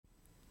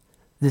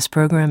This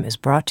program is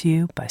brought to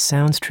you by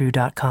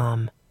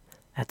SoundsTrue.com.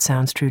 At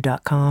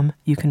SoundsTrue.com,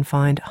 you can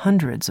find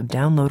hundreds of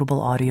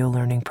downloadable audio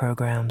learning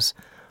programs,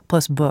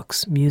 plus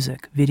books,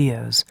 music,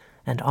 videos,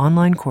 and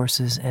online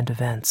courses and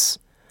events.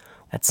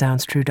 At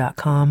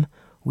SoundsTrue.com,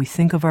 we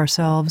think of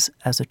ourselves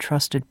as a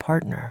trusted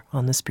partner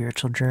on the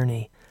spiritual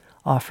journey,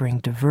 offering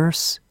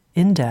diverse,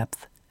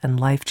 in-depth, and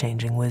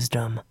life-changing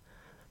wisdom.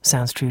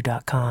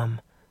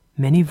 SoundsTrue.com.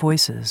 Many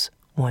voices,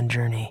 one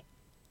journey.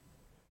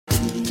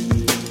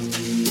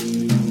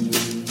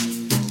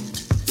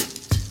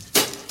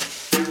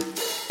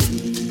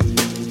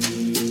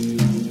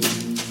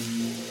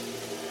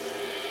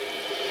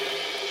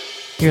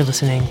 You're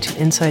listening to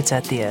Insights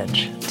at the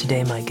Edge.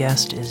 Today my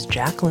guest is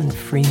Jacqueline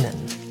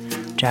Freeman.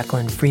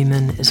 Jacqueline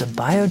Freeman is a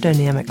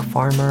biodynamic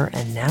farmer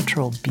and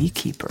natural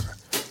beekeeper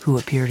who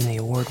appeared in the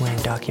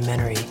award-winning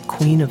documentary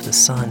Queen of the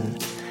Sun.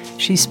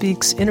 She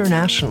speaks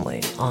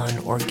internationally on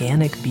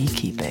organic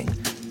beekeeping,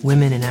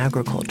 women in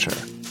agriculture,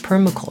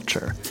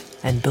 permaculture,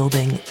 and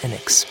building an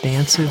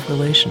expansive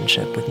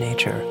relationship with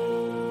nature.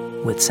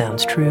 With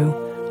Sounds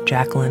True,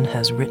 Jacqueline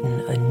has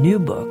written a new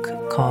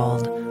book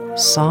called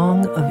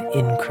Song of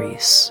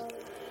Increase,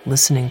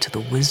 Listening to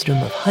the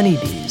Wisdom of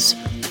Honeybees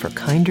for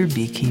Kinder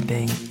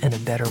Beekeeping and a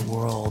Better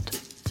World,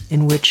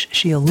 in which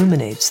she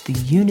illuminates the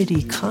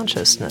unity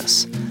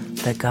consciousness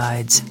that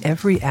guides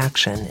every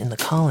action in the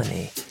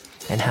colony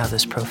and how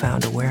this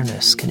profound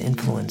awareness can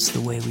influence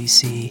the way we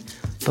see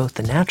both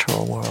the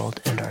natural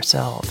world and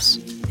ourselves.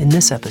 In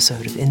this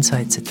episode of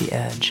Insights at the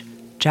Edge,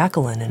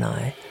 Jacqueline and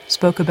I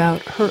spoke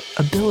about her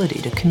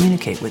ability to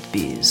communicate with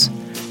bees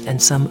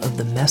and some of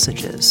the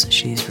messages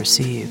she's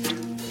received.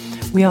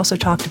 We also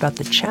talked about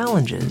the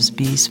challenges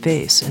bees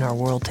face in our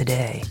world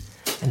today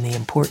and the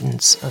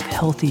importance of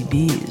healthy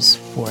bees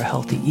for a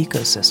healthy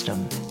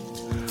ecosystem.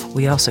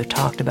 We also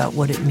talked about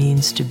what it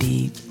means to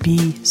be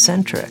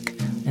bee-centric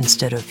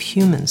instead of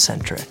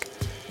human-centric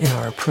in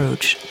our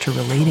approach to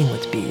relating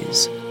with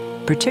bees,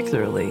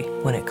 particularly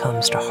when it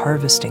comes to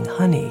harvesting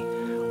honey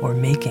or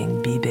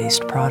making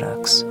bee-based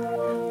products.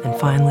 And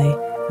finally,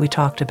 we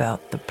talked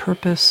about the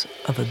purpose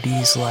of a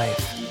bee's life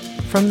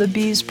from the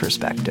bee's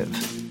perspective.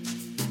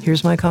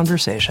 Here's my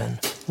conversation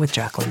with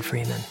Jacqueline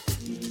Freeman.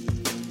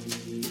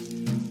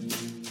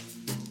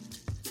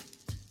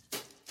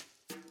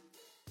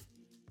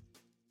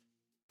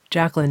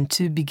 Jacqueline,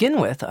 to begin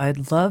with,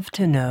 I'd love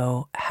to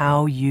know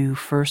how you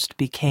first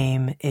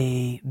became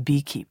a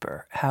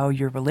beekeeper, how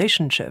your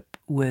relationship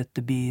with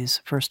the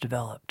bees first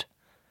developed.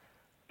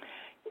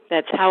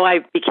 That's how I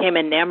became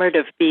enamored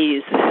of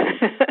bees.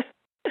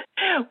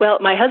 Well,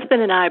 my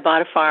husband and I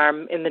bought a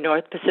farm in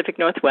the Pacific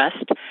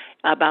Northwest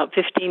about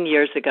 15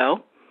 years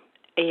ago,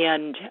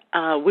 and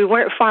we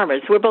weren't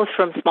farmers. We're both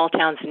from small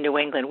towns in New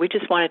England. We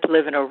just wanted to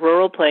live in a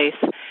rural place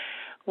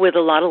with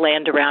a lot of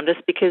land around us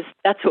because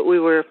that's what we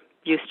were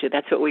used to.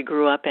 That's what we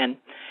grew up in.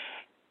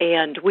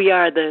 And we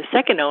are the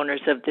second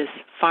owners of this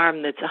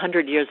farm that's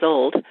 100 years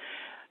old.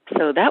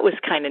 So that was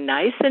kind of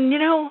nice. And,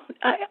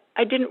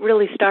 I didn't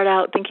really start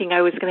out thinking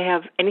I was going to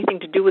have anything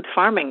to do with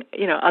farming,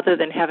 other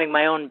than having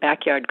my own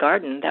backyard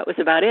garden. That was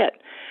about it.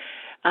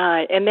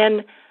 And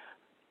then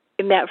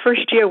in that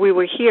first year we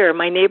were here,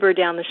 my neighbor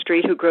down the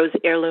street who grows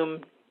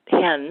heirloom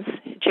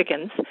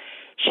chickens,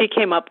 she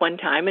came up one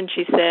time and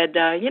she said,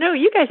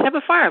 you guys have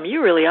a farm.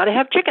 You really ought to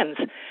have chickens.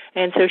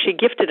 And so she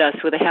gifted us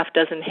with a half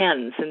dozen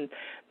hens. And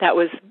that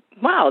was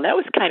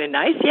kind of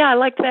nice. Yeah, I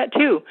liked that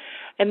too.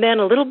 And then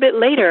a little bit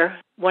later,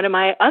 one of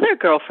my other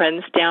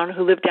girlfriends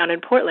who lived down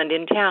in Portland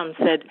in town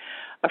said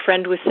a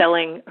friend was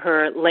selling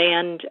her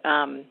land,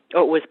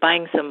 or was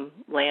buying some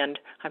land.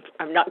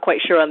 I'm not quite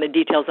sure on the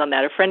details on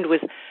that. A friend was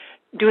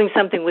doing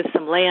something with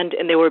some land,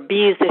 and there were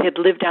bees that had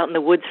lived out in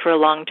the woods for a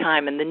long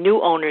time, and the new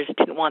owners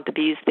didn't want the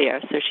bees there,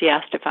 so she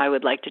asked if I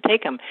would like to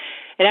take them.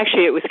 And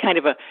actually, it was kind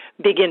of a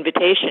big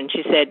invitation.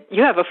 She said,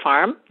 you have a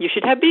farm, you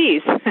should have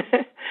bees.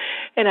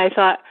 And I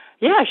thought,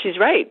 yeah, she's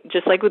right,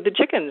 just like with the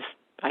chickens.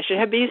 I should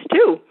have bees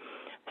too.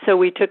 So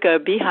we took a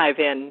beehive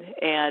in,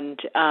 and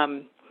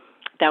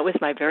that was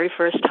my very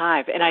first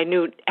hive, and I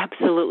knew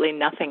absolutely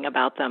nothing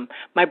about them.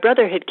 My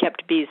brother had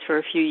kept bees for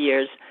a few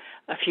years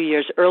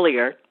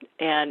earlier,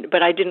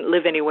 but I didn't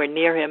live anywhere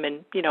near him,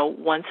 and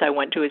once I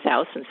went to his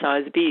house and saw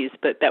his bees,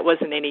 but that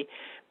wasn't any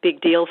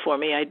big deal for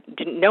me. I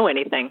didn't know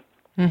anything.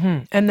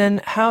 Mm-hmm. And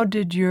then how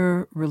did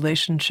your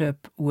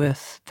relationship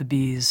with the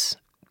bees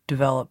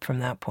develop from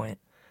that point?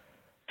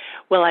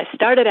 Well, I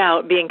started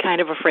out being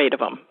kind of afraid of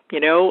them.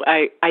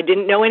 I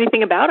didn't know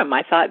anything about them.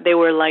 I thought they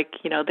were like,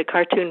 the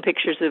cartoon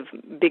pictures of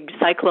big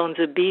cyclones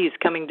of bees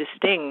coming to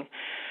sting.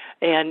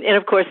 And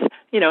of course,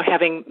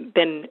 having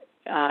been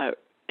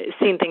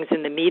seen things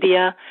in the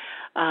media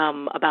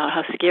about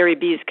how scary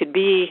bees could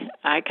be,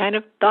 I kind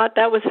of thought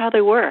that was how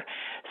they were.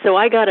 So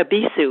I got a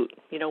bee suit,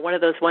 one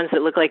of those ones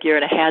that look like you're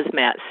in a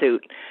hazmat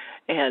suit,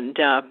 and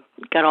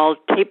got all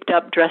taped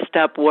up, dressed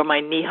up, wore my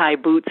knee-high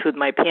boots with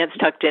my pants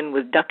tucked in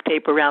with duct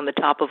tape around the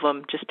top of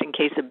them just in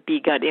case a bee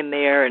got in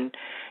there, and,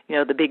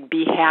 the big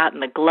bee hat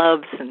and the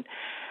gloves, and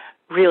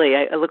really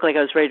I looked like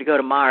I was ready to go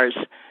to Mars.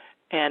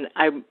 And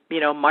I,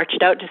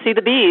 marched out to see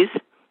the bees.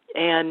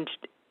 And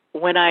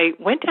when I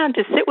went down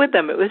to sit with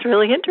them, it was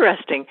really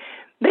interesting.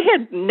 They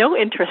had no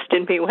interest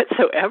in me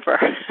whatsoever.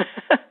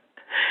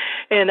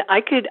 And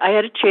I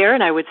had a chair,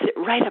 and I would sit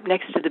right up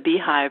next to the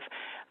beehive,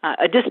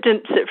 a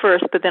distance at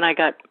first, but then I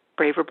got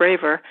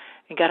braver,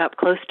 and got up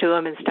close to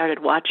them and started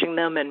watching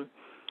them. And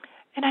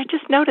I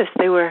just noticed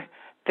they were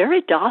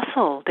very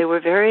docile. They were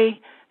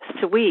very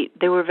sweet.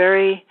 They were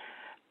very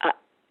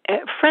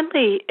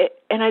friendly,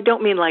 and I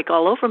don't mean like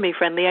all over me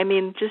friendly. I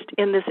mean just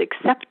in this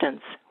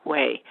acceptance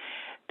way.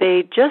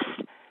 They just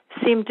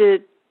seemed to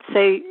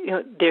say,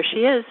 there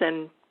she is,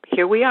 and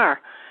here we are.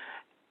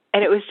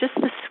 And it was just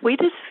the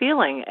sweetest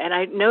feeling. And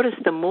I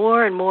noticed the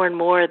more and more and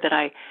more that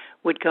I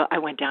would go, I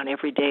went down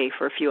every day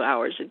for a few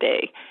hours a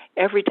day.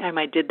 Every time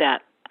I did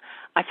that,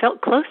 I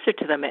felt closer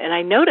to them. And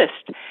I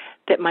noticed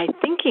that my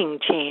thinking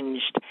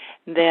changed,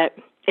 that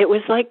it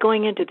was like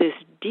going into this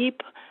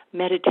deep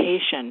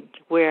meditation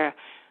where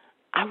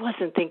I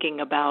wasn't thinking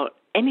about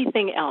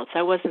anything else.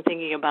 I wasn't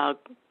thinking about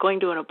going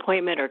to an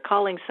appointment or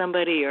calling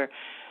somebody or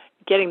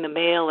getting the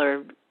mail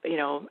or,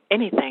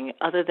 anything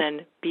other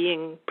than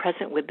being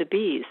present with the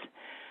bees.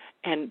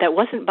 And that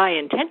wasn't by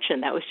intention.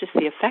 That was just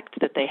the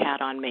effect that they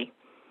had on me.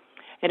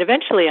 And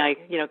eventually I,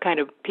 kind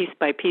of piece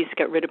by piece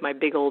got rid of my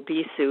big old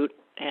bee suit.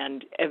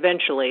 And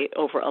eventually,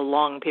 over a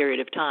long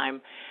period of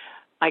time,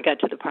 I got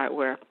to the part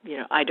where,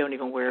 I don't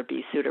even wear a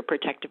bee suit or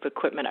protective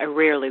equipment. I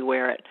rarely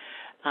wear it.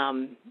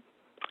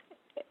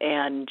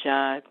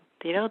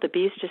 The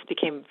bees just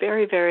became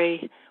very,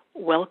 very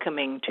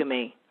welcoming to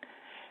me.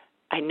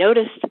 I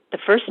noticed the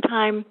first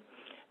time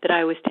that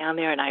I was down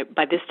there, and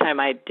by this time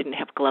I didn't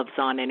have gloves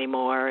on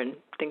anymore and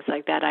things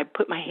like that, I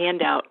put my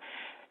hand out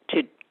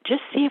to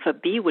just see if a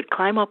bee would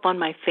climb up on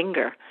my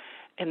finger.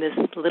 And this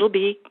little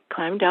bee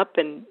climbed up,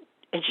 and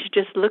she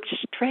just looked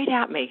straight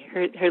at me.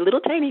 Her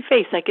little tiny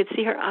face, I could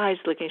see her eyes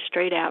looking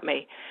straight at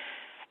me.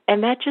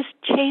 And that just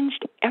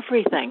changed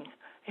everything.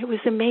 It was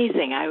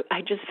amazing.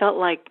 I just felt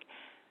like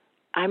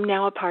I'm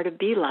now a part of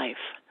bee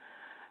life.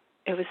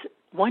 It was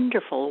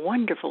wonderful,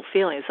 wonderful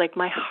feeling. It's like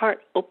my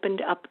heart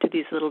opened up to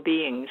these little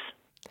beings.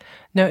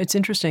 Now, it's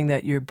interesting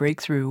that your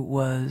breakthrough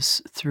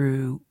was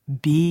through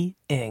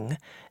beeing,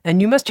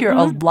 and you must hear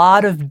a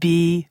lot of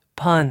bee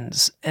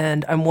puns,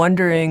 and I'm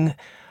wondering,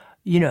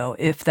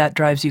 if that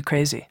drives you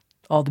crazy,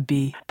 all the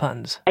bee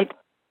puns.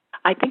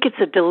 I think it's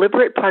a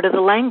deliberate part of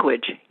the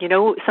language.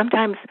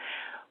 Sometimes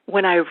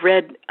when I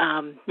read,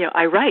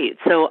 I write.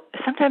 So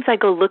sometimes I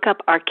go look up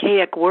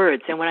archaic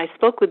words. And when I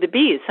spoke with the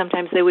bees,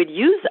 sometimes they would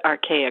use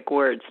archaic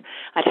words.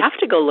 I'd have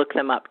to go look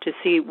them up to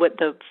see what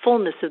the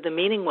fullness of the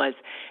meaning was.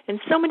 And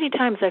so many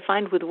times I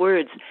find with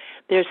words,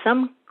 there's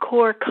some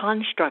core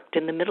construct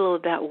in the middle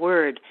of that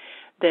word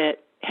that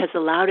has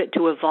allowed it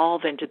to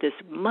evolve into this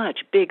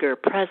much bigger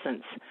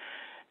presence.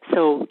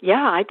 So,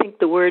 I think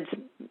the words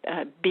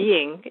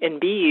being and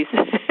bees,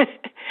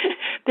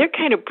 they're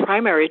kind of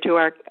primary to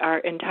our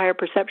entire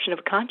perception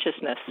of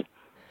consciousness.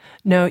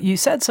 Now, you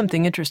said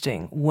something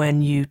interesting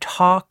when you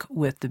talk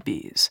with the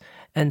bees.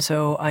 And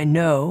so I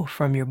know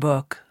from your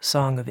book,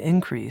 Song of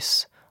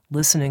Increase,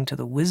 Listening to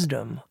the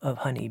Wisdom of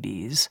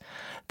Honeybees,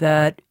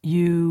 that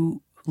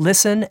you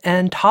listen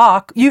and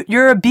talk.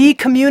 You're a bee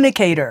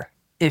communicator,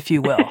 if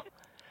you will.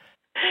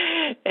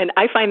 And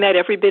I find that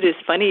every bit as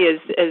funny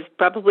as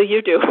probably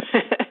you do.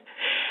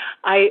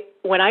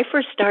 When I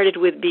first started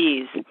with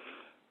bees,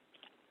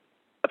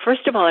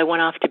 first of all, I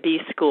went off to bee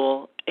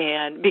school,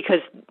 and because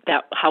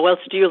how else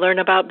do you learn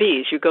about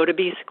bees? You go to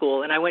bee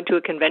school, and I went to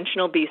a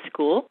conventional bee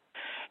school,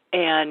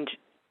 and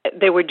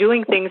they were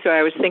doing things where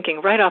I was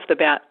thinking right off the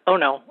bat, oh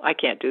no, I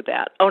can't do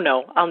that. Oh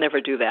no, I'll never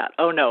do that.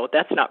 Oh no,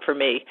 that's not for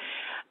me.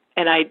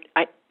 And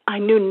I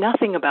knew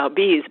nothing about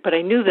bees, but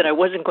I knew that I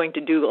wasn't going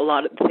to do a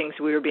lot of the things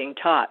we were being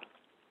taught.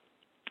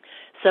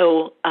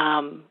 So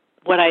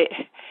what I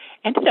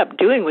ended up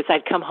doing was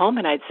I'd come home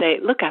and I'd say,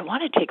 look, I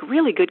want to take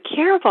really good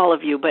care of all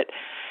of you, but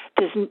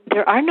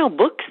there are no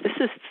books. This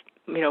is,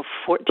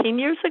 14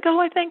 years ago,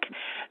 I think.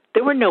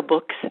 There were no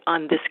books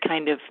on this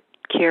kind of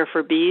care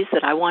for bees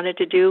that I wanted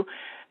to do.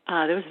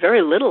 There was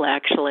very little,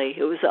 actually.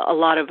 It was a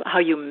lot of how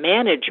you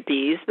manage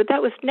bees, but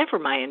that was never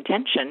my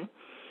intention.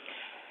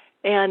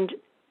 And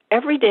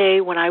every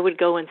day when I would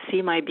go and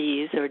see my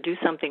bees or do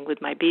something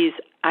with my bees,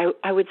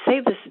 I would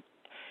say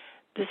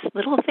this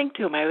little thing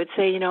to them. I would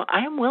say, I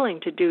am willing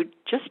to do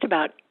just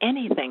about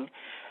anything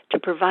to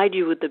provide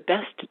you with the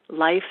best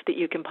life that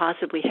you can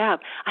possibly have.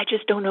 I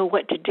just don't know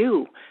what to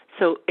do.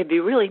 So it'd be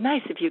really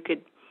nice if you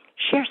could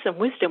share some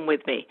wisdom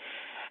with me.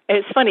 And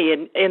it's funny,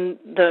 in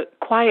the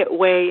quiet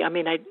way,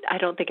 I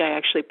don't think I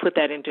actually put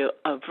that into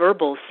a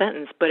verbal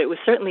sentence, but it was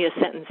certainly a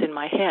sentence in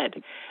my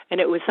head.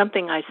 And it was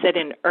something I said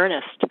in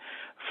earnest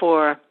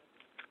for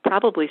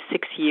probably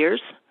 6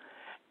 years.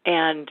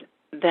 And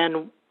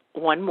then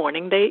one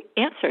morning they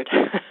answered.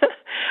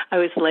 I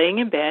was laying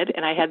in bed,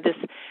 and I had this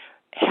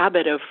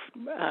habit of,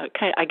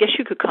 I guess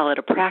you could call it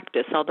a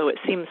practice, although it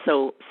seems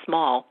so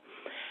small.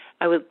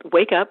 I would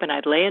wake up and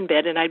I'd lay in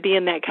bed, and I'd be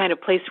in that kind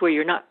of place where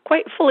you're not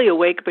quite fully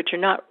awake, but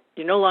you're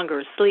no longer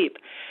asleep.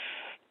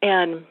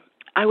 And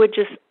I would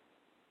just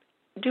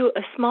do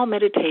a small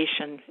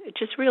meditation,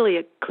 just really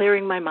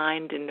clearing my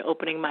mind and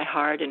opening my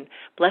heart and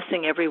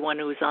blessing everyone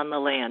who was on the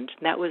land.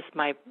 And that was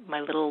my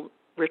little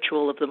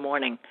ritual of the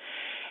morning.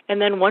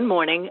 And then one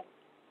morning,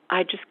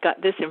 I just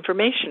got this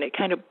information. It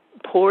kind of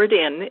poured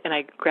in, and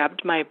I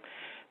grabbed my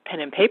pen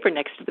and paper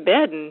next to the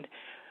bed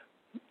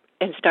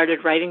and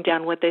started writing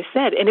down what they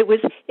said. And it was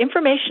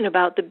information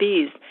about the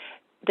bees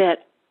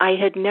that I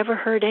had never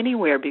heard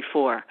anywhere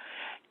before.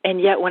 And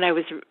yet when I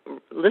was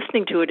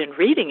listening to it and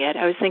reading it,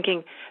 I was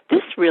thinking, this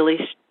really,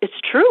 it's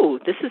true.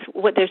 This is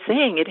what they're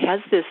saying. It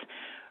has this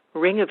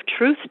ring of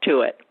truth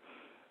to it.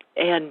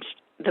 And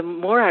the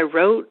more I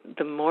wrote,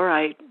 the more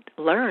I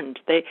learned.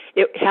 It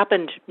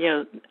happened,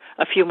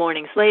 a few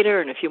mornings later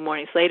and a few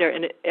mornings later,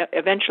 and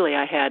eventually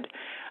I had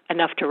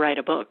enough to write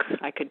a book.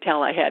 I could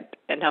tell I had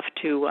enough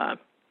to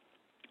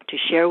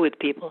share with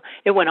people.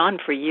 It went on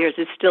for years.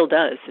 It still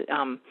does.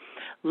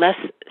 Less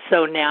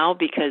so now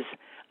because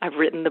I've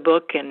written the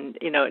book, and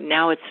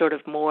now it's sort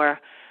of more,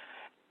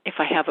 if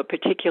I have a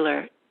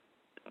particular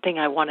thing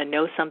I want to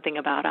know something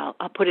about,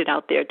 I'll put it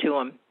out there to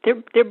them.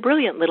 They're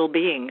brilliant little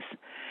beings.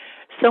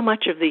 So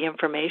much of the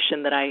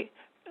information that I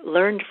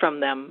learned from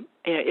them,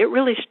 it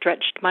really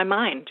stretched my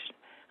mind.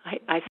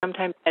 I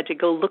sometimes had to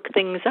go look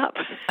things up.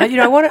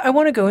 I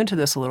want to go into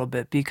this a little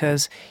bit,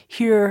 because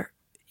here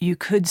you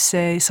could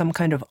say some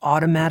kind of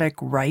automatic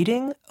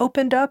writing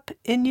opened up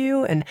in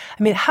you. And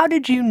I mean, how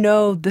did you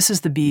know this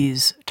is the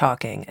bees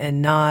talking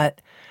and not,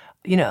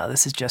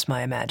 this is just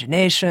my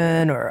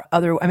imagination or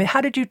other? I mean, how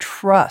did you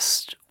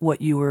trust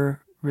what you were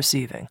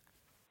receiving?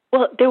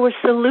 Well, there were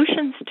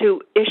solutions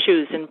to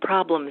issues and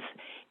problems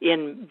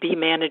in bee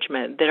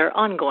management that are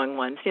ongoing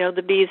ones.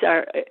 The bees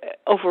are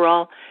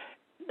overall,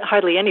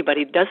 hardly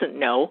anybody doesn't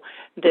know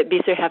that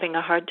bees are having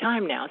a hard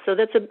time now. So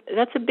that's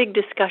a big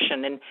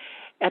discussion. And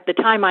at the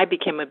time I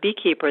became a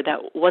beekeeper,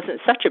 that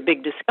wasn't such a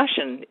big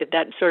discussion.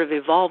 That sort of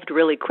evolved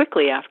really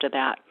quickly after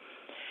that.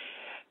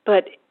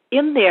 But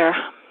in there,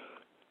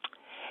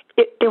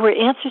 there were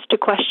answers to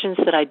questions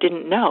that I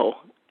didn't know,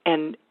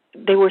 and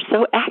they were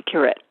so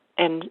accurate.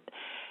 And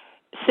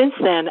since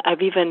then,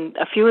 I've even,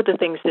 a few of the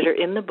things that are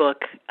in the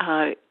book,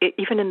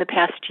 even in the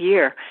past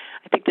year,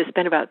 I think there's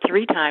been about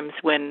 3 times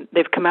when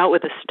they've come out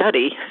with a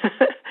study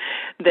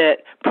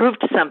that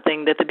proved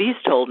something that the bees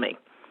told me.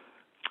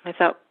 I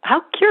thought,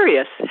 how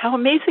curious, how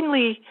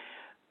amazingly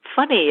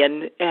funny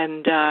and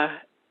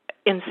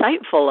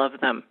insightful of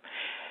them.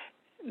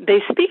 They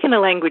speak in a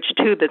language,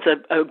 too, that's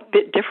a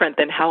bit different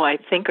than how I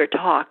think or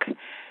talk,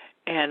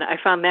 and I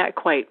found that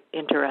quite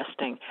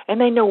interesting.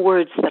 And they know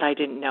words that I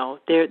didn't know.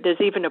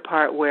 There's even a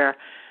part where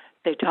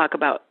they talk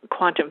about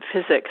quantum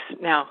physics.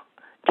 Now,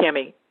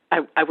 Tami,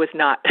 I was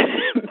not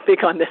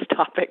big on this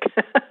topic.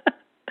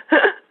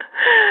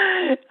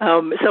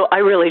 So I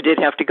really did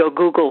have to go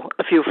Google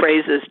a few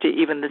phrases to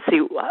even see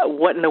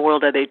what in the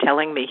world are they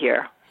telling me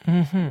here.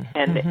 Mm-hmm,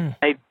 and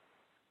I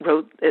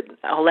wrote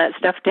all that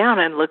stuff down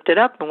and looked it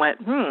up and went,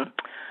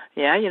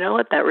 yeah, you know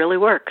what, that really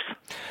works.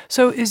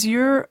 So is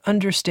your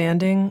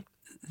understanding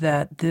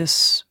that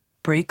this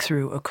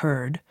breakthrough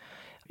occurred,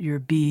 your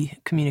bee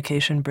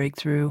communication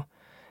breakthrough,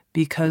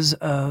 because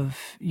of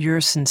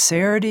your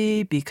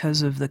sincerity,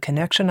 because of the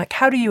connection? Like,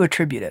 how do you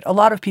attribute it? A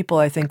lot of people,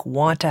 I think,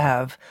 want to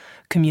have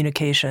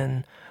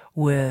communication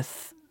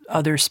with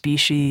other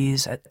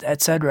species,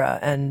 et cetera,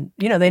 and,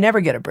 they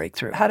never get a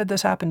breakthrough. How did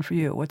this happen for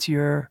you? What's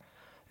your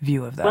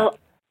view of that? Well,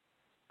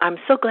 I'm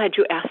so glad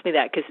you asked me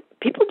that, because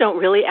people don't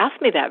really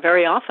ask me that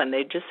very often.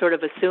 They just sort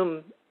of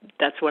assume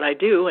that's what I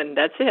do and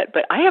that's it.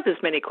 But I have as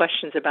many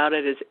questions about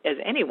it as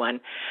anyone.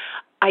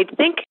 I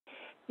think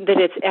that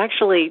it's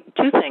actually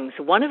 2 things.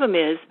 One of them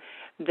is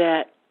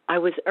that I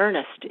was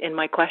earnest in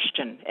my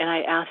question, and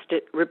I asked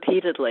it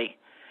repeatedly.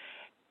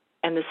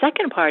 And the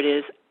second part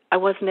is I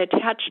wasn't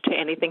attached to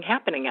anything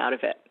happening out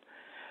of it.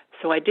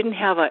 So I didn't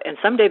have and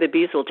someday the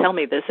bees will tell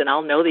me this and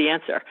I'll know the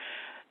answer.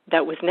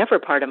 That was never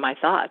part of my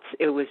thoughts.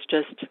 It was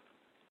just,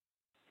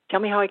 tell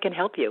me how I can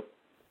help you.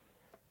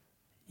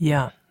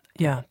 Yeah,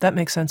 that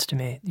makes sense to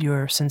me.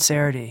 Your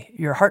sincerity,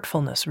 your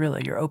heartfulness,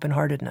 really, your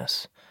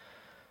open-heartedness.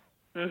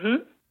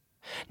 Mm-hmm.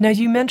 Now,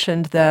 you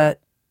mentioned that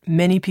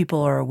many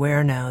people are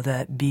aware now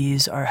that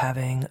bees are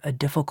having a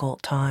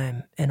difficult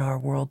time in our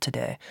world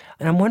today.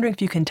 And I'm wondering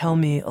if you can tell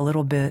me a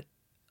little bit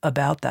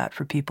about that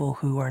for people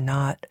who are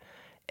not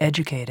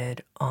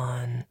educated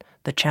on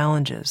the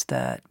challenges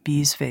that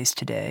bees face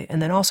today,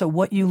 and then also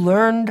what you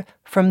learned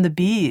from the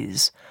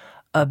bees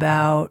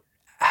about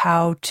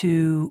how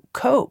to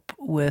cope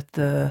with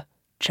the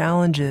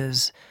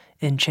challenges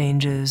and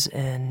changes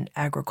in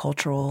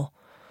agricultural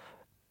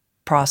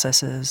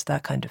processes,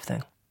 that kind of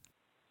thing.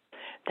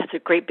 That's a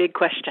great big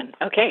question.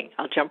 Okay,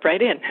 I'll jump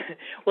right in.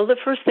 Well, the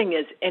first thing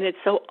is, and it's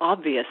so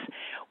obvious,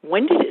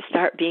 when did it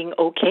start being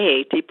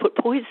okay to put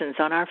poisons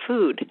on our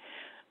food?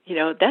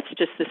 That's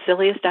just the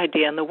silliest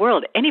idea in the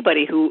world.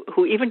 Anybody who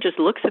even just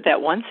looks at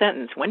that one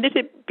sentence, when did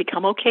it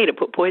become okay to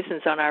put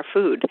poisons on our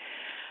food?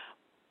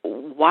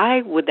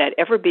 Why would that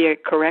ever be a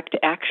correct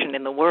action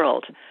in the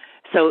world?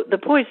 So the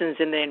poisons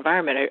in the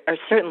environment are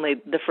certainly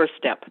the first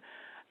step.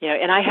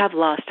 And I have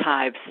lost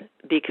hives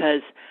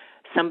because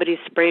somebody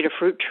sprayed a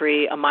fruit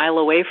tree a mile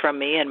away from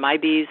me, and my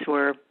bees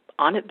were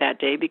on it that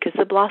day because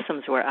the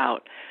blossoms were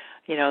out.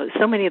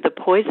 So many of the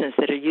poisons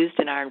that are used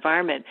in our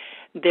environment,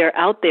 they're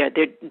out there.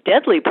 They're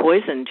deadly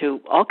poison to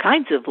all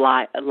kinds of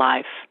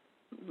lives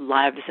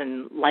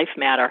and life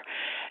matter.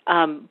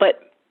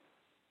 But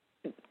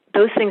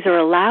those things are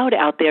allowed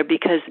out there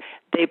because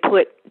they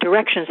put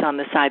directions on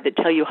the side that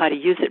tell you how to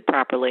use it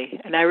properly.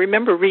 And I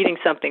remember reading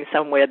something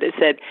somewhere that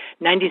said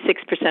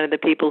 96% of the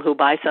people who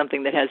buy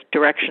something that has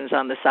directions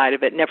on the side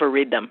of it never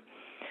read them.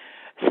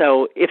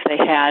 So if they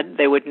had,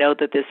 they would know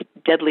that this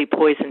deadly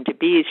poison to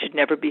bees should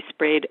never be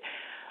sprayed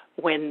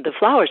when the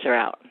flowers are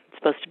out. It's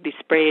supposed to be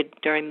sprayed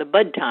during the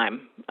bud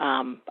time.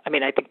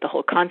 I think the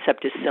whole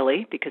concept is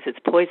silly because it's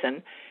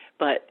poison,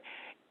 but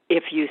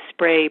if you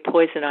spray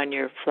poison on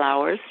your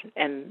flowers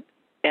and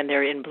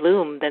they're in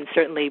bloom, then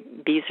certainly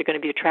bees are going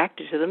to be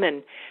attracted to them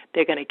and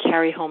they're going to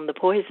carry home the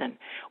poison.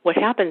 What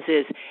happens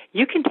is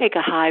you can take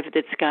a hive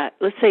that's got,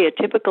 let's say a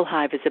typical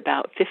hive is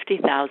about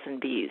 50,000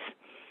 bees.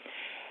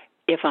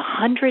 If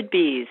 100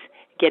 bees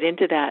get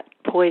into that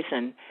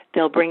poison,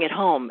 they'll bring it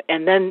home.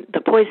 And then the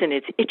poison,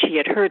 it's itchy,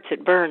 it hurts,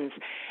 it burns.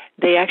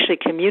 They actually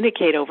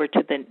communicate over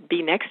to the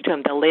bee next to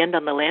them. They'll land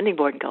on the landing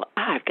board and go,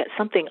 I've got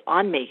something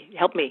on me,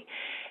 help me.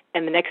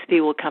 And the next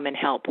bee will come and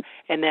help.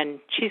 And then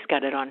she's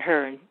got it on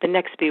her, and the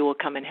next bee will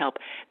come and help.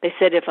 They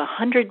said if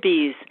 100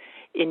 bees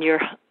in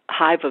your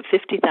hive of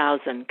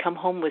 50,000 come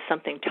home with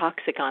something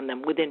toxic on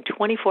them, within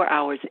 24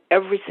 hours,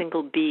 every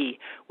single bee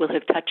will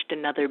have touched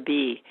another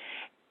bee,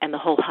 and the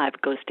whole hive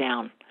goes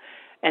down.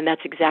 And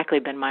that's exactly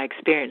been my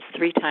experience.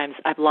 3 times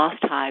I've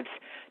lost hives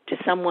to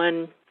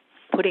someone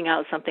putting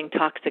out something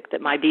toxic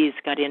that my bees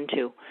got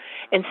into.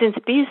 And since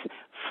bees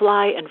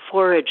fly and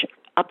forage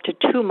up to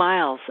 2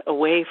 miles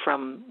away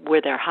from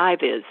where their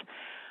hive is,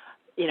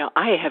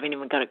 I haven't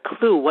even got a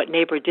clue what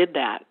neighbor did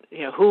that,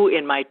 who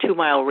in my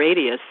 2-mile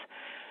radius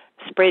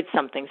sprayed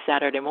something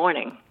Saturday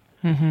morning.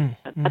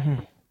 Mm-hmm.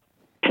 Mm-hmm.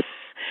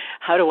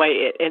 How do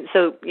I, and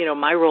so,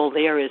 my role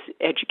there is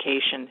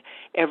education.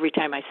 Every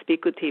time I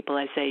speak with people,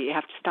 I say, you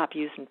have to stop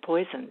using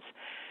poisons.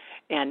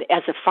 And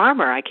as a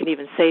farmer, I can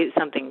even say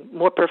something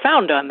more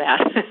profound on that.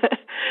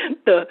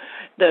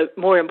 The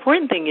more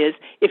important thing is,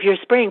 if you're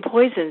spraying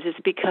poisons, it's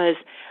because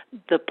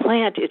the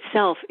plant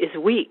itself is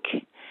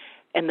weak.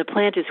 And the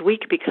plant is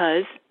weak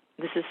because,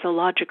 this is so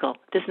logical,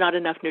 there's not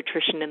enough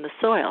nutrition in the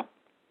soil.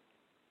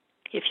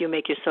 If you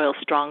make your soil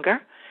stronger,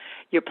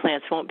 your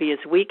plants won't be as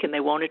weak and they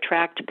won't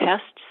attract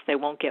pests, they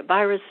won't get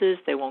viruses,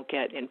 they won't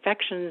get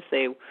infections,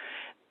 they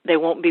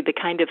won't be the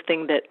kind of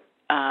thing that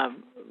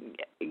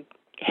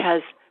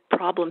has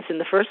problems in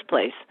the first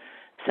place.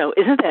 So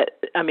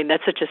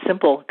that's such a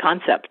simple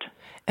concept.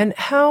 And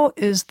how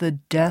is the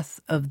death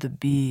of the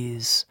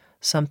bees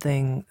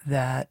something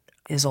that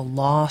is a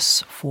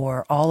loss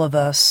for all of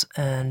us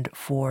and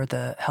for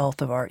the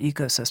health of our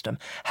ecosystem?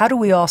 How do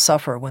we all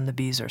suffer when the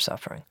bees are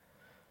suffering?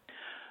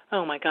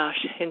 Oh my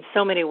gosh, in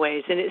so many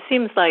ways. And it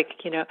seems like,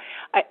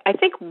 I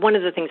think one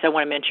of the things I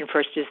want to mention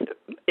first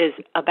is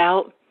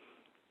about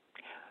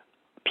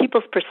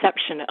people's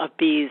perception of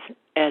bees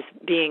as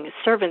being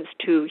servants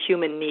to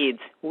human needs.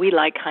 We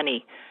like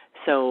honey.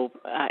 So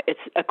it's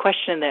a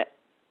question that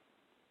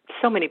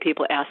so many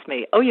people ask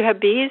me, oh, you have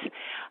bees?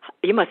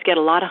 You must get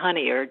a lot of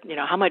honey, or,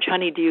 how much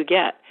honey do you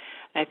get?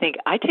 And I think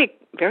I take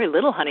very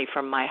little honey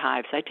from my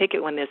hives. I take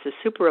it when there's a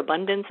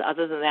superabundance.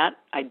 Other than that,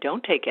 I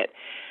don't take it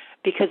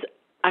because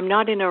I'm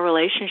not in a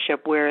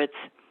relationship where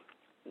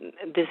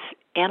this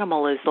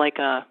animal is like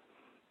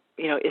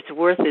its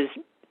worth is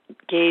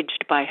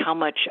gauged by how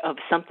much of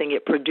something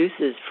it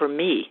produces for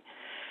me.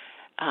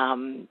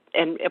 And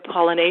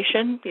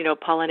pollination,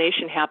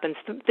 pollination happens.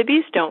 The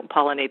bees don't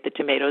pollinate the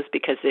tomatoes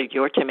because they're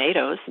your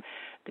tomatoes.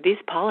 The bees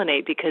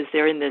pollinate because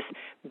they're in this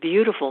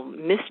beautiful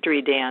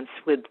mystery dance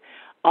with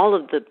all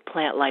of the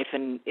plant life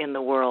in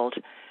the world.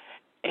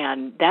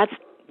 And that's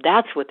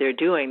what they're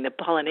doing. The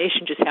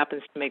pollination just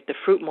happens to make the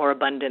fruit more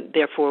abundant.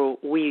 Therefore,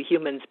 we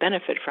humans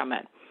benefit from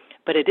it.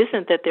 But it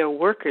isn't that they're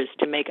workers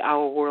to make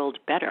our world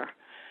better.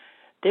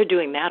 They're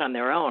doing that on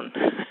their own.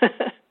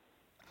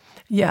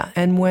 Yeah,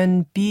 and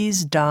when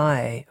bees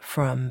die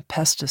from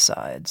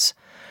pesticides,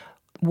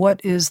 what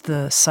is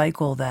the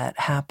cycle that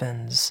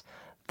happens,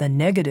 the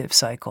negative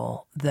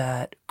cycle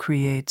that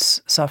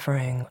creates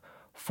suffering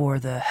for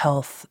the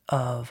health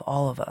of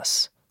all of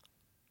us?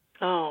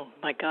 Oh,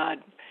 my God.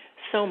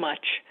 So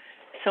much.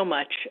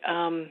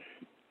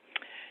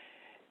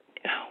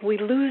 We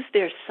lose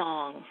their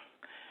song,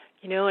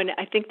 and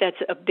I think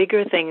that's a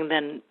bigger thing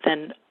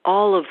than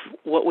all of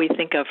what we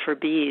think of for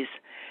bees.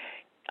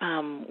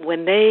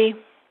 Let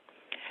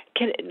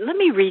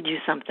me read you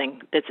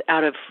something that's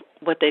out of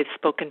what they've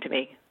spoken to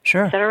me.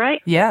 Sure. Is that all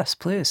right? Yes,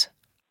 please.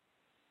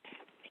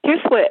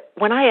 Here's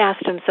when I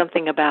asked them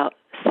something about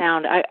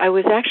sound, I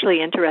was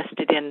actually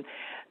interested in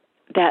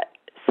that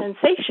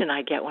sensation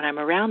I get when I'm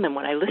around them,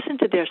 when I listen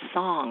to their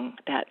song,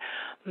 that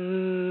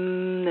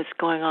that's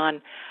going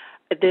on.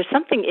 there's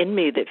something in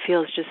me that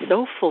feels just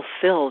so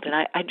fulfilled, and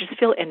I just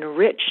feel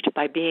enriched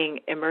by being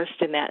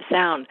immersed in that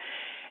sound.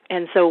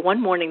 And so one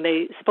morning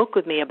they spoke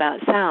with me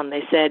about sound.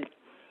 They said,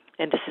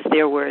 and this is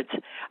their words,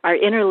 "Our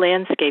inner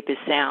landscape is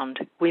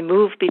sound. We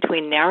move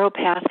between narrow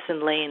paths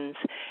and lanes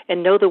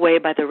and know the way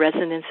by the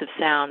resonance of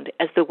sound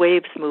as the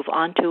waves move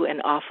onto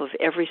and off of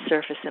every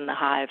surface in the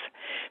hive.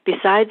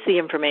 Besides the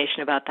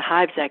information about the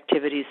hive's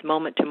activities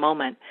moment to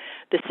moment,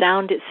 the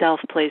sound itself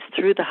plays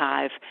through the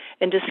hive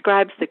and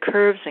describes the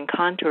curves and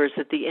contours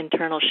of the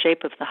internal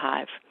shape of the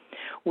hive.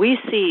 We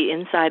see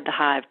inside the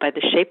hive by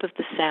the shape of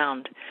the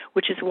sound,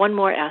 which is one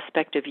more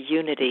aspect of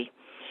unity.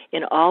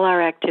 In all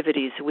our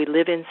activities, we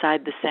live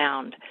inside the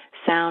sound.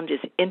 Sound is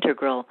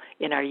integral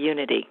in our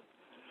unity.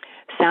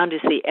 Sound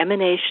is the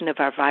emanation of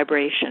our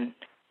vibration.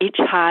 Each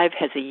hive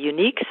has a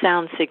unique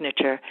sound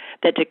signature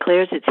that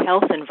declares its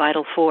health and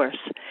vital force.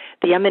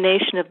 The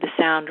emanation of the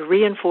sound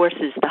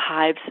reinforces the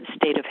hive's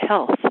state of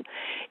health.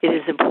 It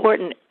is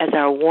important as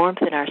our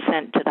warmth and our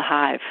scent to the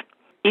hive.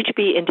 Each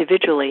bee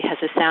individually has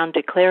a sound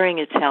declaring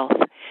its health.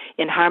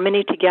 In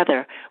harmony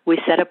together,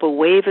 we set up a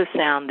wave of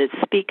sound that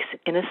speaks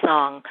in a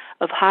song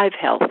of hive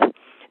health.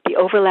 The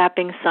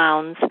overlapping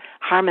sounds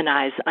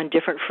harmonize on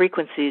different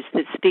frequencies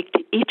that speak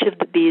to each of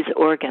the bee's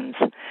organs.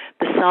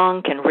 The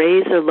song can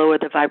raise or lower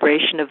the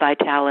vibration of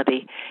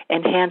vitality,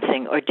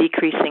 enhancing or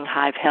decreasing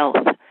hive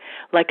health.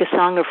 Like a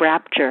song of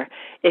rapture,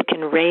 it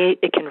can raise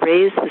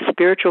the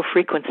spiritual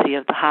frequency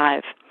of the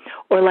hive.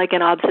 Or like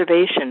an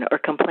observation or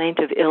complaint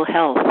of ill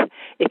health,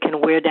 it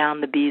can wear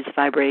down the bee's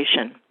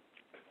vibration."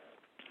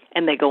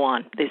 And they go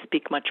on. They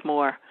speak much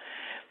more.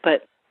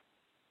 But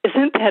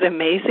isn't that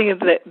amazing,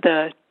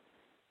 the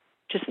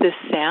just this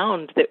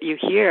sound that you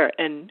hear,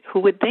 and who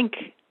would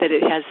think that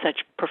it has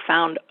such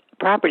profound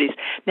properties?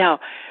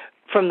 Now,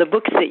 from the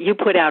books that you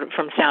put out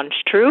from Sounds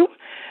True,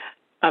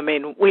 I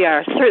mean, we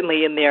are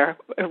certainly in there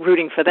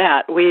rooting for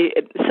that.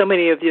 So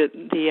many of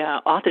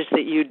the authors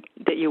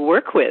that you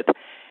work with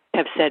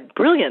have said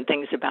brilliant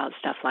things about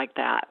stuff like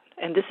that.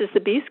 And this is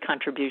the bee's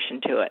contribution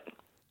to it.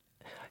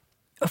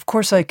 Of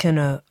course, I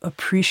can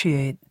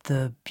appreciate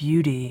the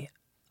beauty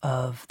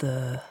of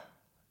the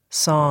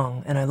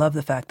song, and I love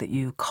the fact that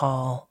you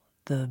call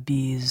the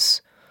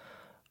bees'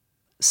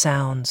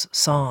 sounds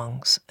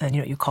songs, and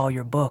you call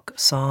your book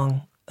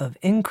Song of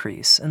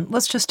Increase. And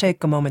let's just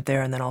take a moment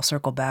there, and then I'll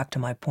circle back to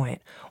my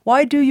point.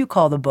 Why do you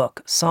call the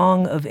book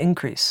Song of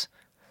Increase?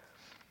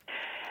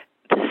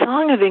 The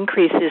Song of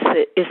Increase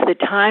is the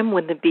time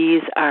when the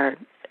bees are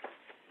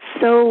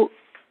so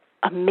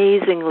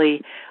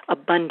amazingly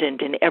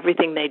abundant in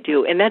everything they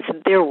do, and that's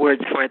their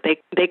words for it.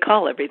 They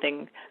call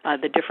everything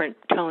the different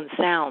tone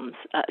sounds,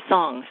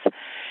 songs.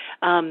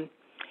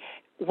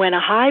 When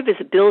a hive is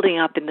building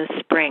up in the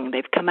spring,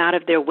 they've come out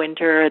of their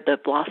winter, the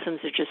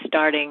blossoms are just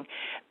starting,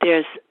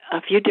 there's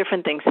a few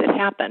different things that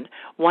happen.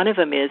 One of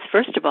them is,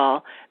 first of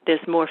all,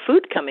 there's more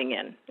food coming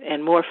in,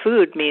 and more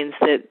food means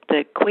that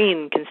the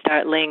queen can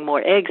start laying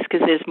more eggs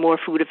because there's more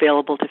food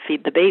available to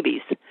feed the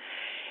babies.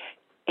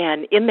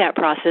 And in that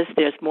process,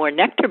 there's more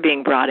nectar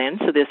being brought in,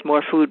 so there's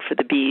more food for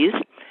the bees.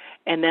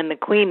 And then the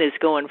queen is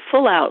going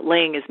full out,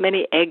 laying as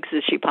many eggs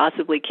as she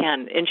possibly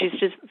can, and she's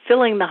just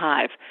filling the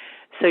hive.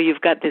 So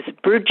you've got this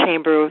brood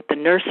chamber, the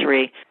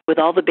nursery, with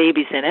all the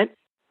babies in it.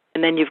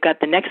 And then you've got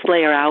the next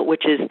layer out,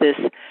 which is this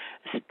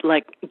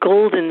like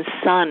golden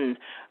sun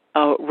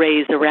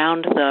rays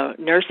around the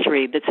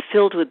nursery that's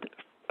filled with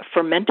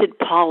fermented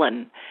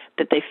pollen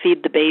that they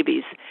feed the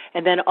babies.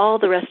 And then all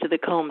the rest of the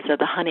combs are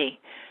the honey,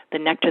 the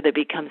nectar that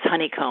becomes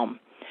honeycomb.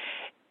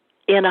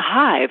 In a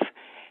hive,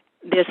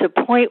 there's a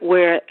point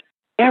where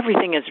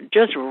everything is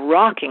just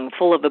rocking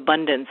full of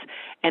abundance,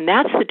 and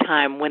that's the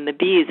time when the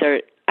bees are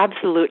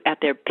absolute at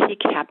their peak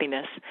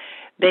happiness.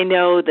 They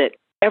know that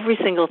every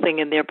single thing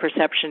in their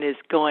perception is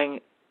going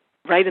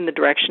right in the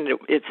direction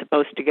it's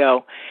supposed to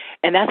go,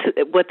 and that's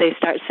what they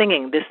start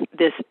singing.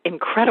 This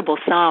incredible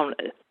sound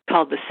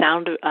called the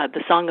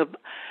Song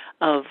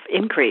of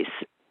Increase,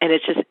 and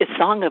it's a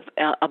song of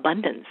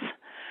abundance.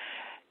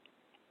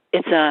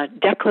 It's a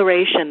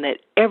declaration that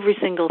every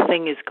single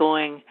thing is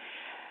going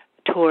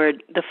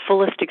toward the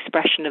fullest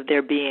expression of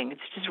their being.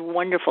 It's just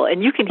wonderful.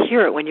 And you can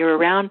hear it when you're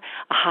around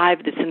a hive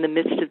that's in the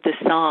midst of this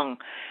song.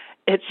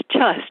 It's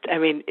just,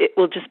 it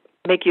will just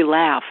make you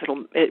laugh.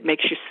 It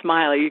makes you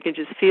smile. You can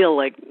just feel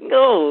like,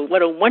 oh,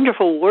 what a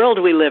wonderful world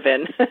we live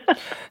in.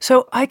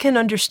 So I can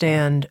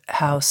understand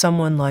how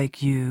someone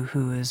like you,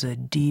 who is a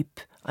deep,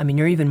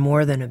 you're even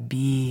more than a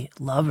bee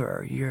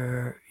lover.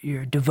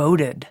 You're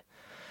devoted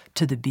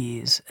to the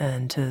bees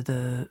and to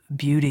the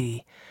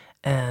beauty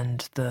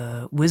and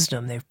the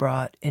wisdom they've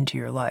brought into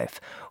your life,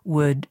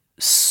 would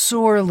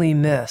sorely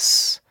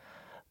miss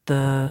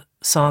the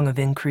Song of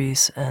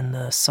Increase and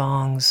the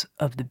songs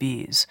of the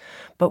bees.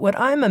 But what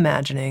I'm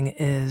imagining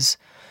is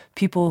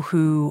people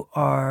who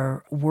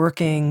are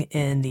working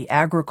in the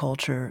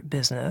agriculture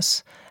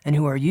business and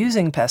who are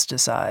using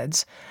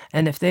pesticides,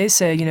 and if they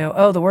say,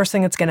 the worst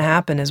thing that's going to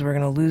happen is we're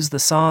going to lose the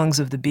songs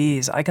of the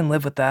bees, I can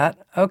live with that.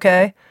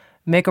 Okay.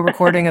 make a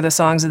recording of the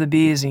songs of the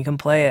bees and you can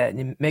play it and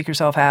you make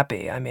yourself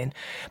happy. I mean,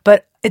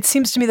 but it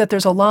seems to me that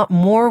there's a lot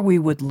more we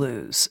would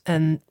lose.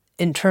 And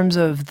in terms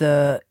of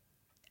the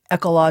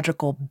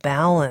ecological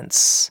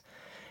balance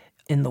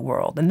in the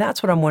world. And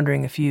that's what I'm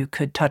wondering if you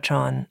could touch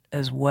on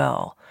as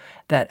well,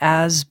 that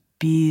as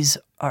bees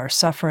are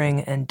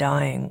suffering and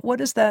dying, what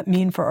does that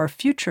mean for our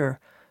future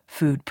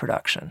food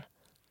production?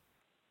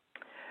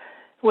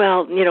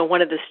 Well,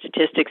 one of the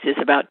statistics is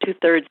about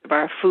 2/3 of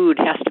our food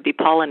has to be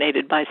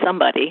pollinated by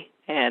somebody,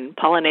 and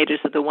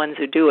pollinators are the ones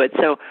who do it.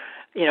 So,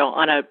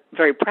 on a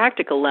very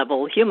practical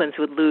level, humans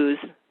would lose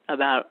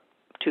about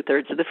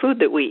 2/3 of the food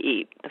that we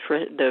eat,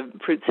 the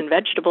fruits and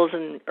vegetables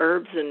and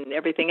herbs and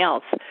everything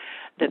else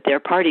that they're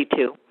party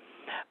to.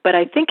 But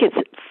I think it's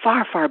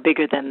far, far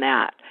bigger than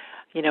that.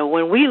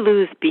 When we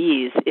lose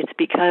bees, it's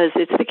because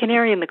it's the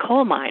canary in the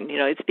coal mine.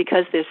 It's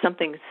because there's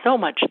something so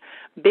much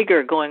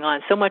bigger going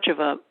on, so much of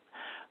a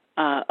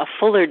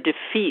fuller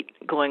defeat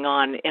going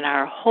on in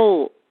our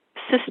whole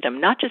system,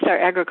 not just our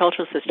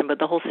agricultural system, but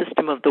the whole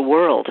system of the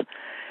world.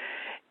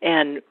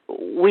 And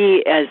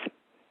we, as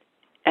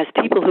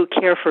people who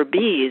care for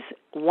bees,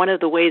 one of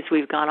the ways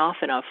we've gone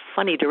off in a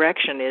funny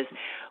direction is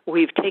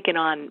we've taken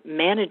on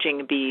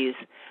managing bees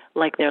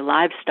like they're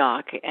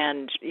livestock.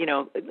 And,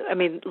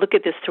 look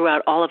at this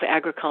throughout all of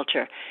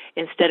agriculture.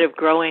 Instead of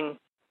growing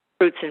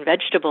fruits and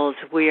vegetables,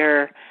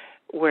 we're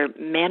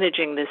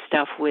managing this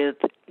stuff with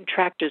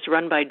tractors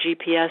run by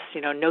GPS.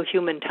 No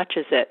human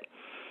touches it,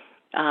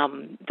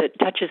 that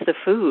touches the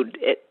food.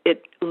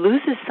 It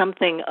loses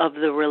something of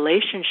the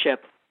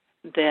relationship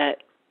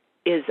that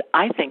is,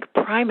 I think,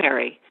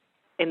 primary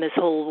in this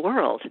whole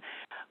world.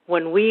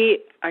 When we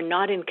are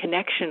not in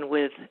connection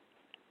with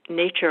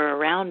nature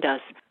around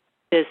us,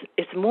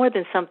 it's more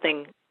than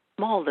something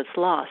small that's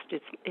lost.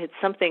 It's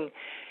something,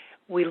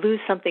 we lose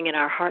something in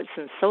our hearts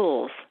and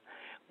souls.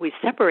 We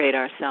separate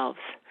ourselves.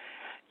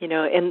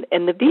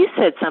 And the bee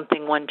said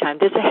something one time.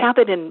 There's a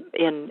habit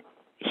in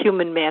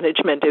human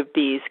management of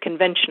bees,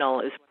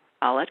 conventional is what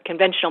we call it,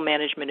 conventional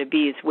management of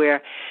bees,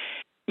 where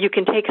you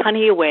can take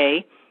honey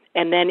away,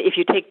 and then if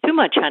you take too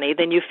much honey,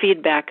 then you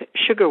feed back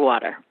sugar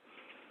water.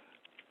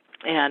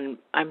 And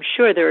I'm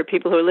sure there are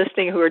people who are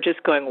listening who are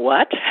just going,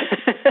 what?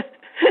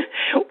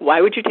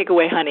 Why would you take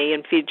away honey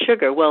and feed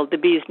sugar? Well, the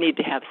bees need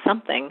to have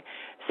something.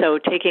 So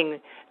taking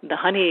the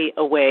honey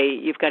away,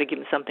 you've got to give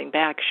them something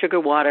back. Sugar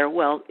water,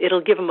 well,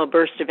 it'll give them a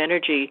burst of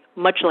energy,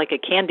 much like a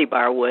candy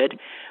bar would.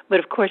 But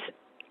of course,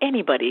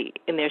 anybody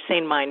in their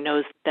sane mind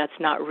knows that's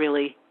not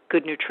really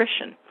good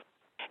nutrition.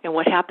 And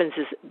what happens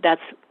is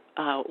that's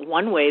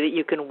one way that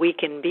you can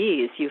weaken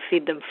bees. You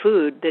feed them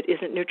food that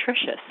isn't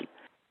nutritious.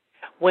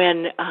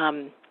 When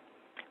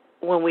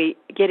we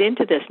get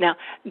into this, now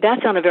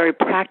that's on a very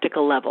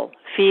practical level.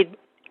 Feed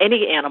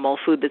any animal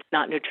food that's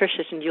not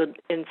nutritious and you'll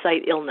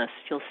incite illness.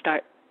 You'll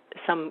start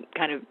some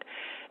kind of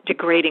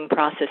degrading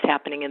process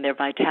happening in their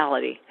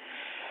vitality.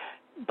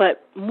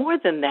 But more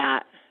than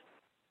that,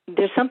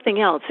 there's something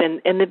else.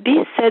 And the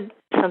bees said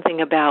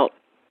something about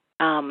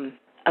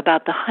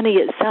the honey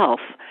itself.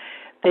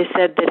 They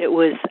said that it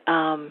was,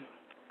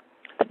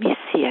 let me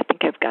see, I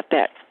think I've got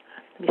that.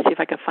 Let me see if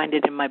I can find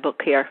it in my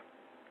book here.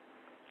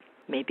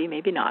 Maybe,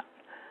 maybe not.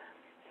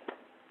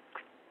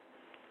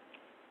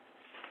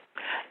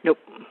 Nope.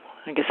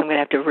 I guess I'm going to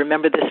have to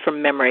remember this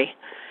from memory.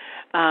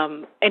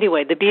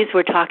 Anyway, the bees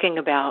were talking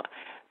about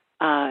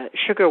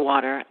sugar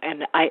water,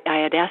 and I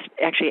had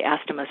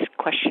asked them a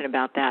question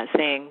about that,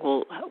 saying,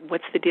 well,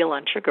 what's the deal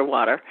on sugar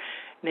water?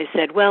 And they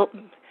said, well,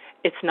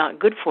 it's not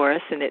good for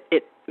us, and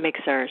it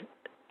makes our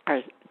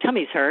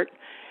tummies hurt,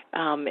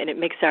 and it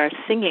makes our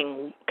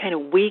singing kind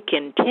of weak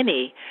and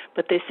tinny.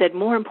 But they said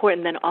more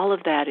important than all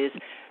of that is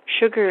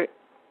sugar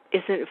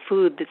isn't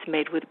food that's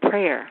made with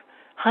prayer.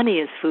 Honey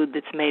is food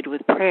that's made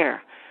with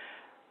prayer.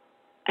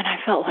 And I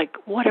felt like,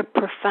 what a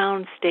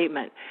profound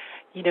statement.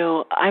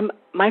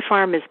 My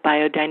farm is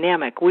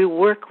biodynamic. We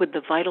work with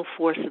the vital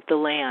force of the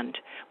land.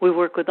 We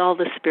work with all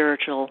the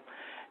spiritual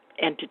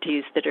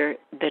entities that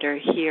are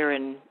here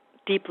and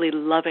deeply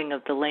loving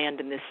of the land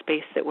and this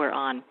space that we're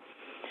on.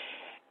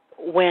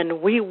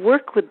 When we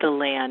work with the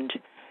land,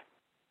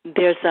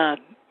 there's a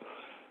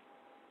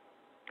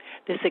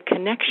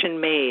connection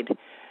made.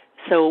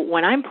 So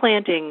when I'm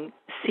planting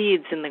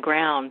seeds in the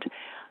ground,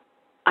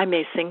 I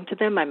may sing to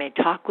them, I may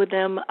talk with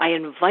them, I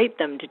invite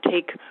them to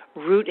take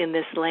root in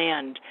this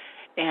land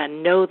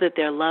and know that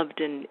they're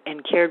loved and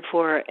cared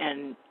for,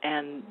 and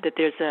that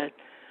there's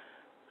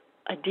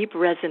a deep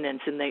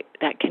resonance in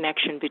that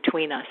connection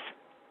between us.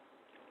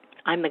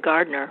 I'm the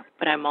gardener,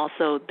 but I'm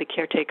also the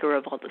caretaker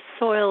of all the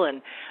soil,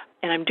 and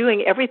I'm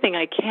doing everything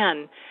I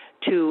can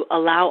to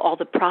allow all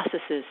the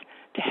processes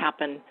to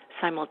happen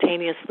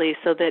simultaneously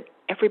so that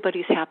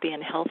everybody's happy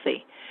and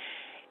healthy.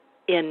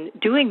 In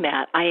doing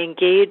that, I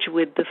engage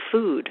with the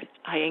food.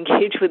 I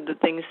engage with the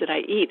things that I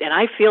eat. And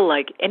I feel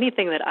like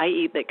anything that I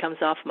eat that comes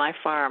off my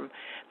farm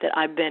that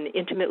I've been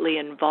intimately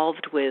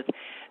involved with,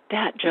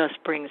 that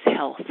just brings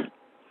health.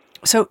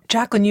 So,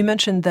 Jacqueline, you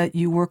mentioned that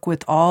you work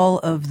with all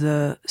of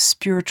the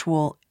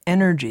spiritual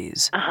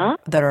energies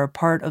that are a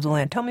part of the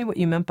land. Tell me what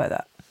you meant by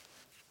that.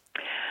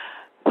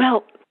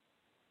 Well,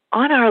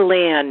 on our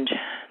land,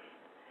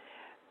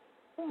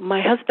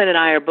 my husband and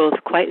I are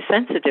both quite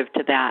sensitive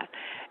to that.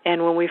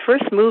 And when we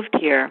first moved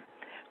here,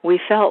 we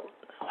felt,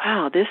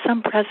 wow, there's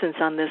some presence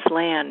on this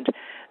land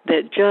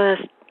that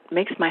just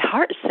makes my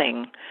heart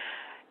sing.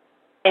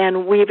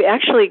 And we've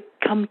actually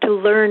come to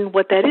learn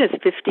what that is.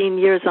 15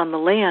 years on the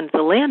land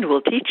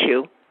will teach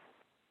you.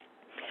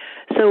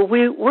 So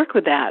we work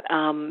with that.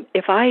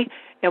 If I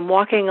am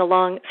walking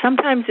along,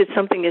 sometimes it's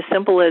something as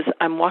simple as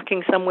I'm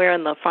walking somewhere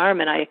on the farm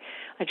and I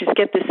just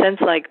get this sense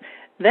like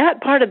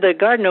that part of the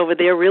garden over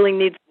there really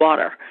needs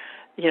water.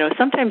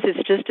 Sometimes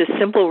it's just a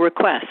simple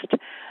request.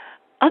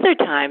 Other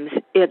times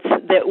it's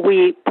that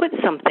we put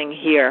something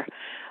here.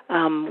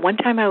 One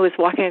time I was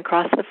walking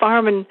across the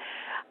farm and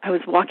I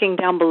was walking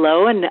down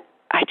below and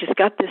I just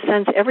got this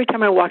sense every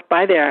time I walked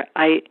by there,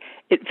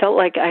 it felt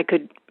like I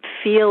could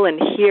feel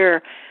and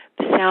hear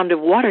the sound of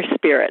water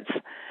spirits.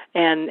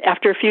 And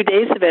after a few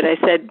days of it, I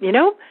said,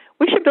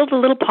 we should build a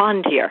little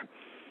pond here.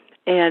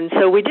 And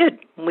so we did.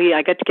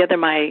 I got together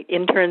my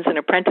interns and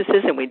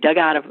apprentices and we dug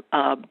out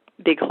a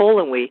big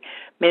hole and we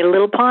made a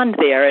little pond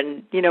there.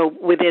 And,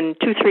 within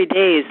 2-3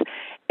 days,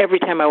 every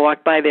time I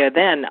walked by there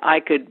then, I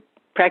could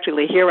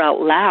practically hear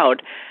out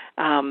loud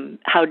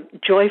how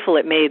joyful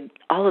it made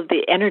all of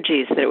the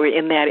energies that were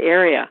in that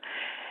area.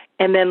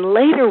 And then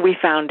later we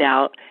found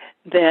out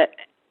that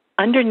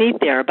underneath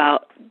there,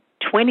 about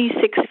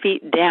 26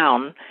 feet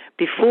down,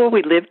 before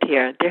we lived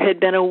here, there had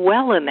been a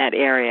well in that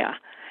area,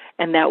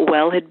 and that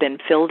well had been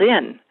filled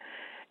in.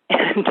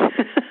 And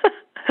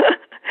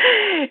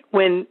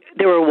when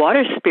there were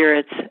water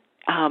spirits,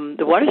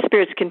 the water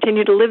spirits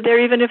continue to live there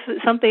even if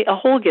a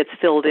hole gets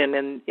filled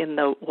in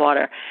the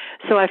water.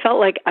 So I felt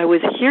like I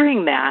was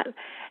hearing that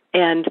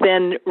and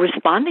then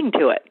responding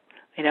to it.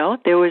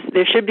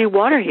 There should be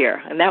water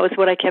here, and that was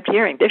what I kept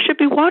hearing. There should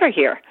be water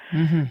here.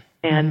 Mm-hmm.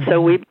 And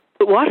so we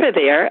put water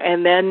there,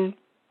 and then,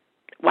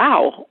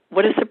 wow,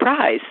 what a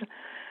surprise.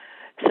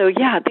 So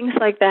yeah, things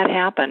like that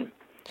happen.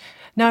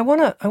 Now I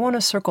want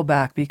to circle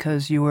back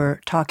because you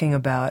were talking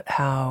about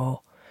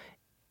how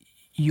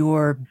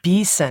you're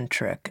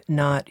bee-centric,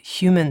 not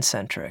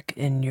human-centric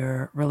in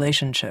your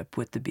relationship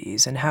with the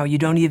bees, and how you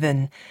don't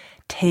even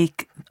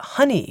take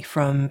honey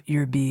from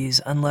your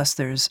bees unless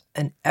there's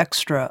an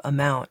extra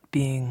amount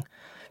being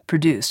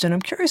produced. And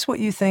I'm curious what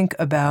you think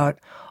about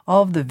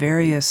all of the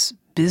various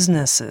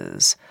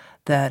businesses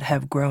that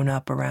have grown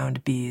up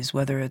around bees,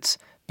 whether it's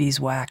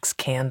beeswax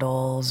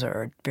candles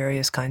or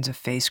various kinds of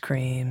face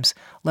creams,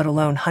 let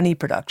alone honey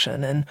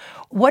production. And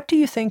what do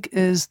you think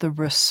is the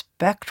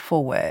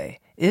respectful way?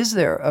 Is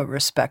there a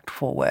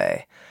respectful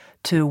way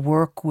to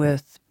work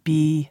with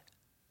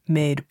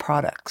bee-made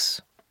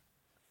products?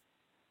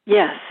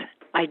 Yes,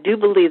 I do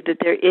believe that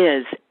there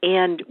is,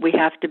 and we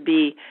have to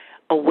be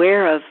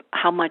aware of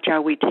how much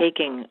are we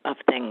taking of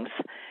things.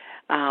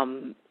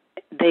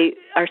 They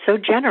are so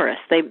generous.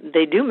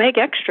 They do make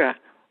extra,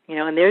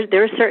 and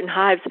there are certain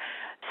hives.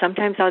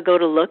 Sometimes I'll go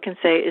to look and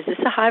say, is this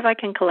a hive I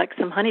can collect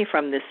some honey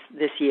from this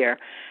year?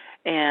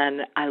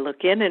 And I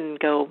look in and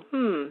go,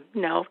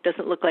 no,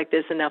 doesn't look like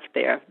there's enough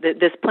there.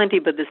 There's plenty,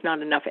 but there's not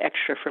enough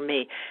extra for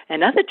me.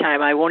 Another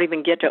time I won't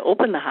even get to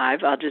open the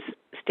hive. I'll just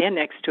stand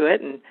next to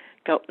it and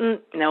go,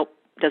 nope,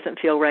 doesn't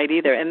feel right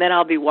either. And then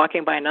I'll be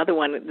walking by another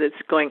one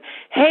that's going,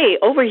 hey,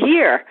 over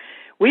here,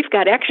 we've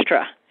got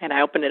extra. And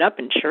I open it up,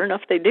 and sure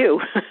enough, they do.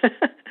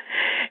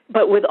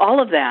 But with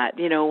all of that,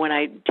 when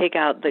I take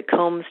out the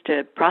combs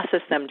to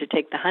process them to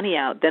take the honey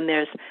out, then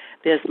there's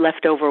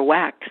leftover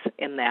wax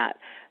in that.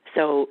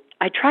 So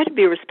I try to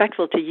be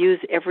respectful to use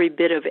every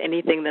bit of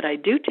anything that I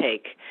do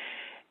take.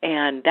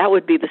 And that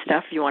would be the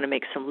stuff. You want to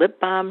make some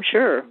lip balm?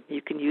 Sure,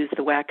 you can use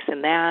the wax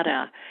in that.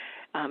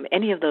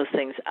 Any of those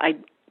things. I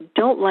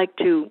don't like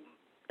to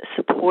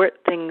support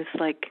things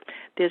like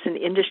there's an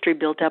industry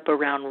built up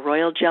around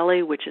royal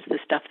jelly, which is the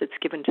stuff that's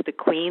given to the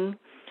queen.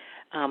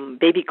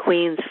 Baby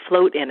queens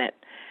float in it.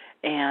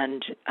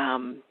 And,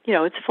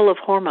 it's full of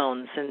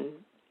hormones, and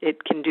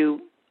it can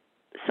do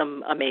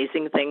some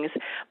amazing things.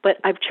 But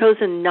I've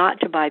chosen not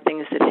to buy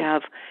things that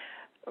have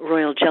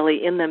royal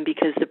jelly in them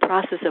because the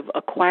process of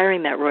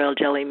acquiring that royal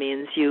jelly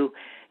means you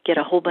get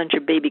a whole bunch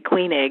of baby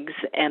queen eggs,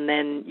 and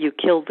then you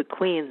kill the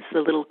queens, the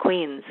little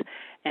queens,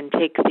 and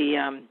take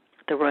the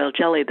royal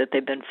jelly that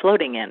they've been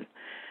floating in.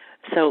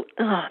 So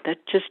that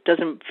just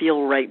doesn't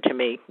feel right to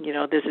me.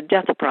 There's a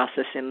death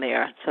process in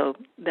there, so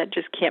that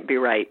just can't be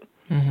right.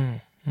 Mm-hmm.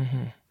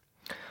 Mm-hmm.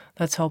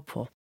 That's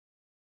helpful.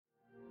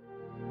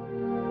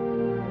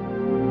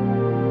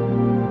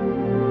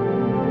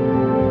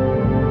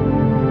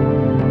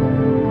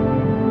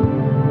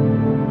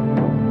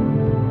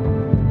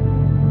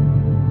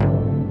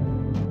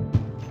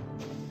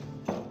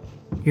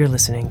 You're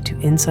listening to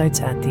Insights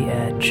at the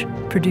Edge,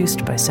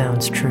 produced by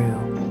Sounds True.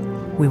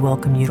 We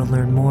welcome you to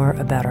learn more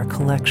about our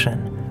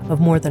collection of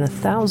more than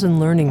 1,000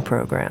 learning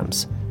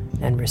programs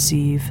and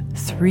receive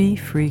 3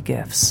 free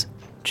gifts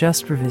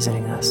just for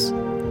visiting us.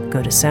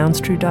 Go to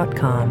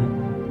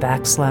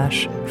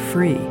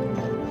soundstrue.com/free.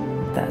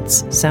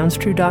 That's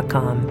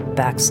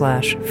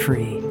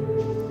SoundsTrue.com/free.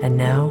 And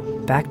now,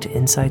 back to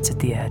Insights at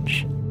the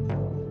Edge.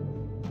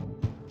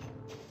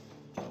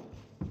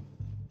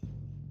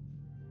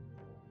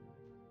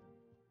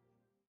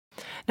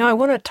 Now, I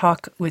want to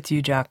talk with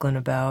you, Jacqueline,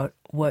 about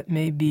what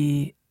may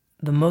be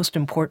the most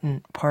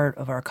important part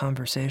of our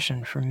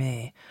conversation for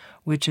me,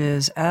 which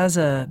is, as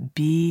a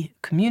bee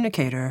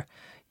communicator,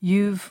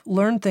 you've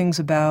learned things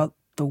about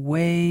the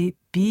way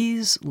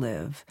bees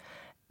live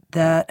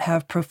that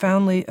have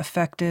profoundly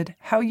affected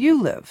how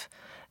you live.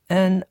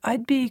 And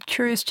I'd be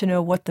curious to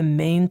know what the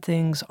main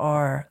things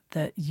are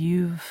that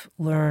you've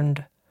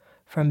learned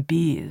from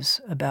bees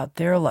about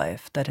their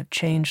life that have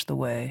changed the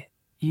way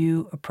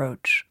you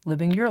approach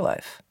living your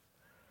life.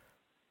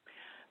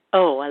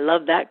 Oh, I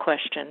love that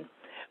question.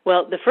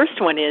 Well, the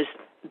first one is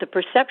the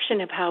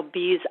perception of how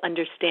bees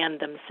understand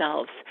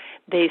themselves.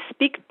 They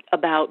speak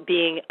about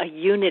being a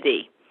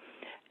unity.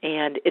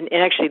 And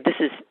actually, this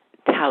is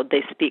how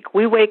they speak.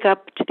 We wake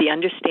up to the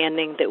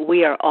understanding that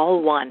we are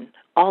all one,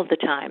 all the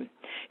time.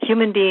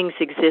 Human beings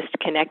exist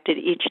connected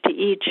each to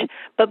each,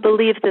 but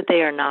believe that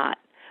they are not.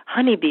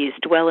 Honeybees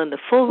dwell in the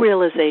full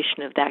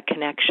realization of that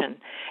connection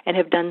and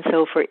have done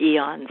so for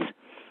eons.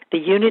 The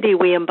unity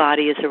we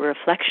embody is a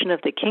reflection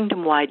of the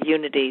kingdom-wide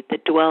unity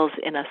that dwells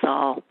in us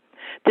all.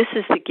 This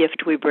is the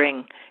gift we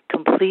bring,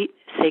 complete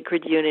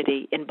sacred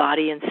unity in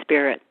body and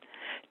spirit.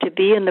 To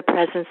be in the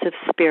presence of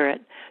spirit,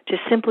 to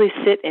simply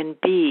sit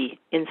and be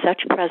in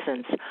such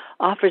presence,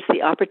 offers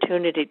the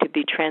opportunity to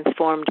be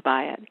transformed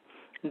by it.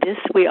 This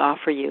we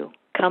offer you.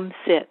 Come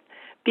sit,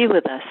 be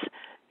with us,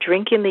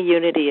 drink in the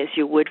unity as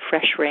you would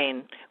fresh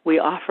rain. We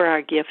offer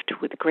our gift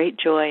with great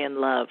joy and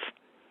love.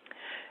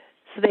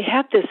 So they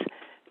have this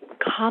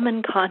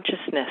common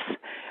consciousness,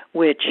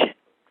 which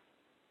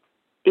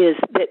is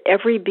that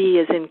every bee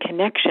is in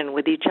connection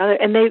with each other,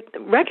 and they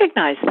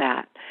recognize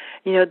that.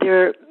 You know,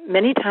 there are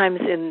many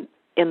times in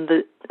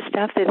the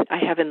stuff that I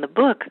have in the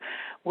book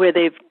where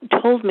they've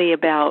told me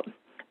about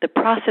the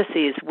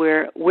processes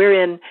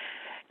wherein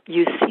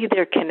you see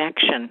their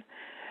connection.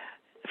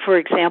 For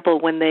example,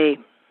 when they're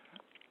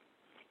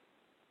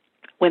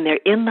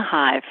in the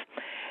hive,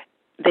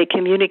 they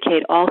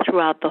communicate all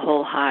throughout the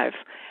whole hive.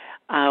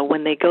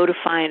 When they go to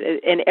find,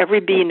 and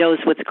every bee knows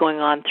what's going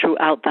on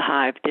throughout the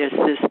hive. There's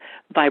this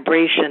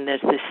vibration,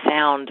 there's this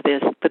sound,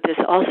 but there's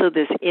also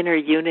this inner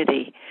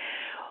unity.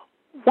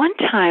 One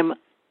time,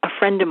 a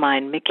friend of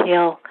mine,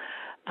 Mikhail,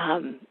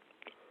 asked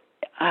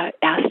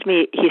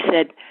me, he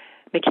said,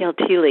 Mikhail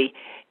Thiele,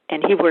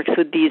 and he works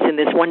with bees in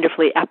this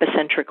wonderfully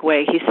apicentric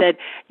way. He said,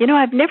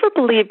 I've never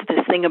believed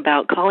this thing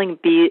about calling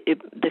the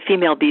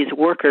female bees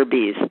worker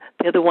bees.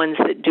 They're the ones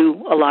that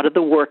do a lot of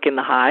the work in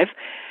the hive.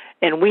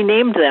 And we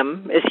named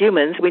them, as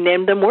humans, we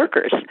named them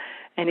workers.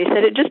 And he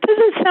said, it just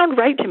doesn't sound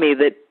right to me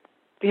that,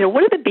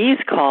 what do the bees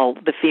call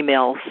the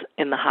females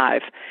in the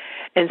hive?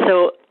 And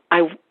so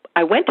I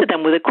went to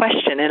them with a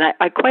question, and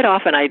I quite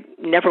often, I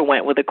never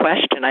went with a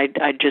question.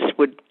 I just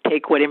would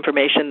take what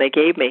information they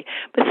gave me.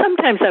 But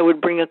sometimes I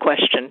would bring a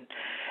question.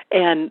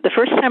 And the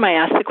first time I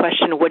asked the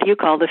question, what do you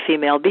call the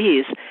female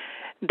bees?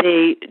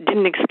 They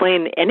didn't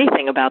explain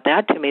anything about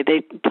that to me.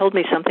 They told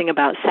me something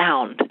about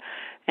sound.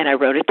 And I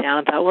wrote it down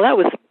and thought, well, that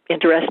was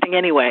interesting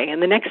anyway.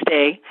 And the next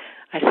day,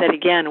 I said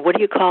again, what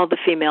do you call the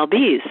female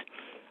bees?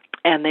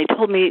 And they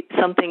told me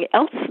something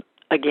else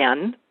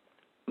again,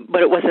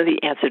 but it wasn't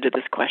the answer to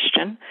this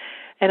question.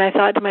 And I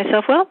thought to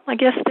myself, well, I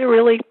guess they're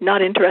really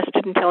not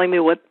interested in telling me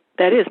what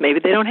that is. Maybe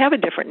they don't have a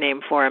different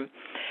name for them.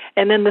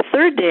 And then the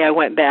third day I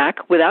went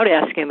back without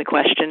asking the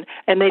question,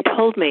 and they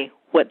told me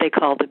what they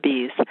call the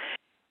bees.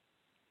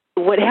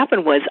 What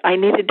happened was I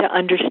needed to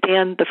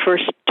understand the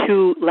first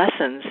two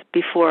lessons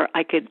before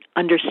I could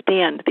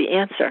understand the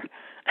answer.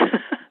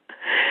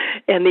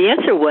 And the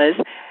answer was,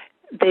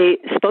 they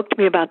spoke to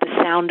me about the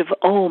sound of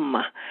Om.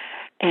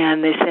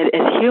 And they said,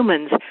 as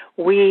humans,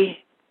 we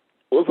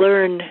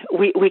learn,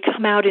 we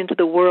come out into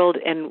the world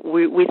and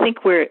we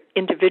think we're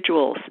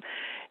individuals.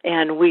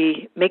 And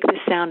we make the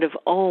sound of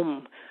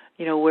Om,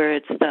 where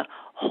it's the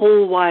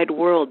whole wide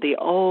world, the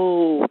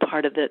O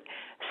part of the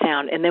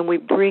sound. And then we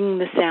bring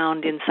the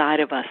sound inside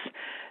of us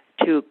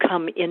to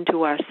come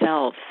into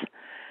ourselves,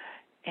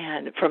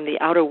 and from the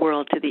outer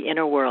world to the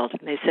inner world.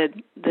 And they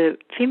said the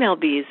female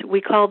bees,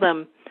 we call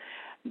them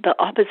the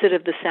opposite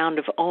of the sound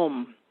of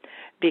Om,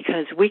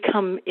 because we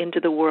come into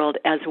the world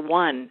as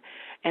one.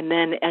 And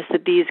then as the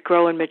bees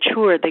grow and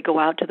mature, they go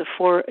out to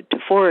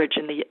forage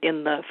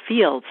in the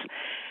fields,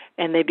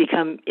 and they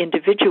become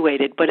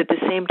individuated. But at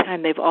the same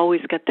time, they've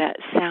always got that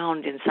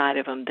sound inside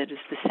of them that is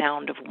the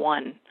sound of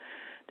one,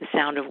 the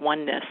sound of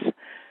oneness.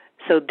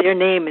 So their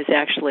name is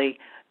actually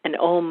an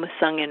Om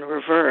sung in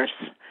reverse.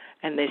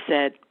 And they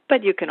said,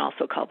 but you can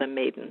also call them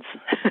maidens.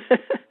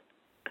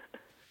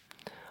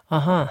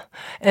 Uh-huh.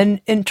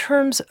 And in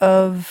terms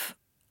of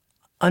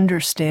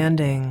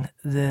understanding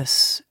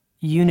this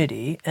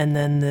unity and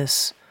then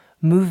this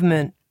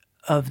movement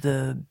of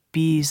the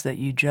bees that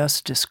you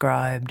just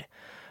described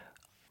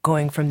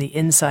going from the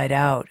inside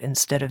out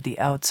instead of the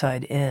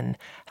outside in,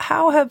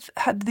 how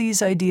have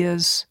these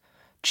ideas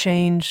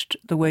changed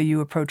the way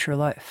you approach your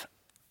life?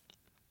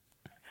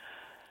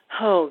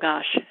 Oh,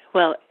 gosh.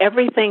 Well,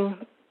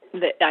 everything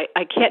that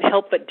I can't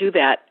help but do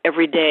that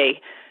every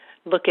day.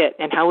 Look at,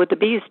 and how would the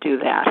bees do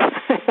that?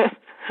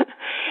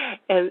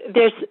 And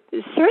there's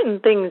certain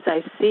things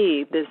I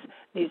see,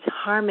 these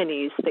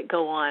harmonies that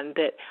go on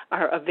that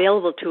are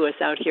available to us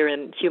out here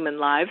in human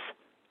lives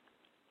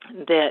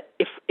that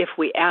if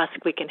we ask,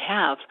 we can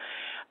have.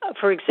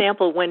 For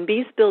example, when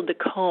bees build a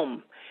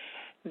comb,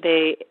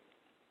 they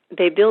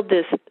build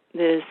this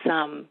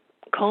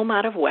comb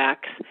out of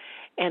wax,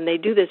 and they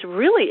do this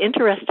really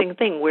interesting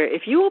thing where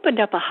if you opened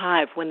up a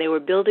hive when they were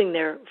building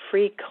their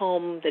free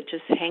comb that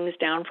just hangs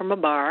down from a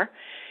bar,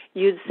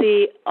 you'd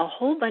see a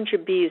whole bunch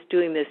of bees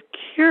doing this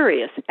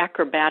curious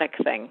acrobatic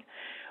thing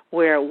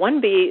where one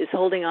bee is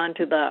holding on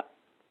to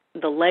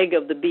the leg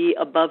of the bee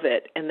above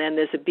it, and then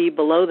there's a bee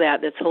below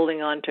that that's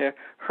holding on to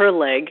her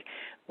leg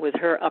with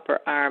her upper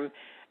arm.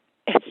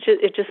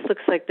 It just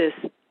looks like this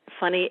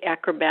funny,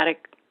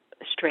 acrobatic,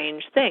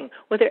 strange thing.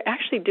 What they're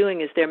actually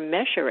doing is they're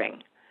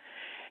measuring,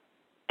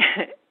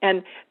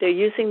 and they're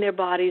using their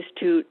bodies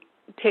to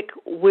pick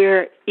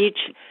where each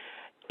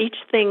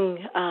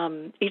thing,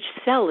 each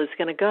cell is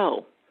going to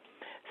go.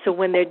 So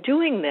when they're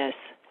doing this,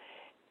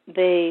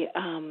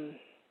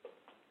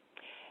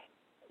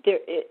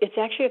 it's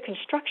actually a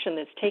construction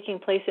that's taking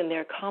place in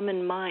their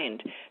common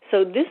mind.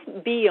 So this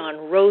bee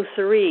on row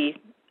 3,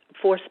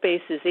 4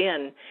 spaces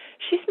in,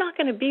 she's not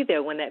going to be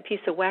there when that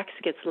piece of wax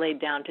gets laid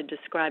down to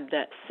describe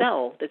that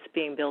cell that's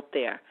being built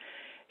there.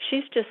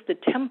 She's just the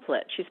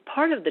template. She's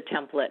part of the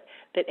template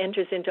that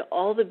enters into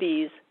all the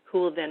bees who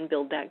will then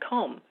build that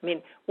comb. I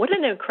mean, what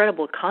an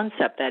incredible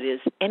concept that is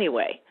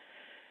anyway.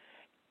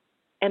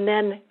 And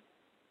then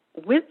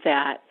with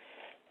that,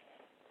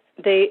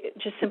 they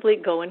just simply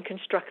go and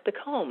construct the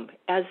comb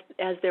as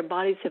their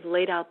bodies have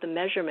laid out the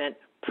measurement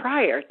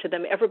prior to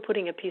them ever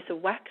putting a piece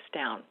of wax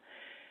down.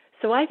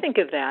 So I think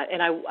of that,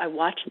 and I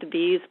watch the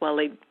bees while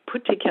they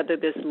put together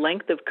this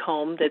length of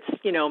comb that's,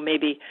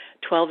 maybe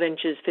 12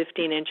 inches,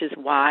 15 inches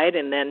wide,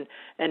 and then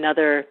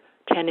another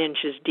 10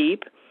 inches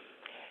deep.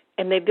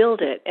 And they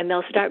build it, and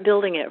they'll start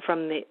building it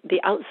from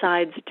the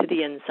outsides to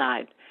the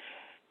inside.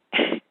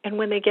 And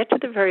when they get to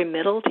the very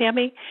middle,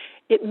 Tami,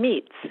 it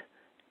meets.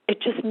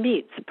 It just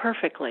meets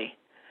perfectly.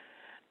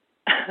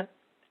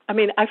 I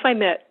mean, I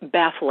find that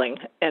baffling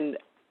and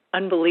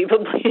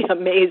unbelievably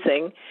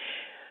amazing.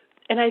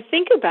 And I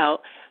think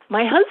about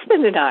my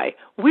husband and I.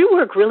 We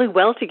work really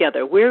well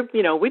together. We've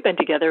been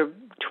together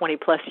 20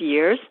 plus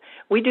years.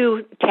 We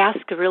do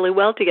tasks really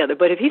well together.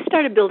 But if he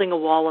started building a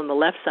wall on the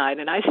left side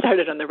and I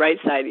started on the right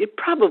side, it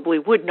probably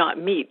would not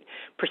meet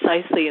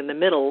precisely in the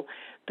middle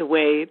the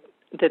way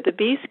that the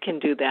bees can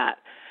do that.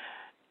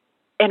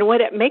 And what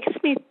it makes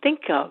me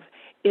think of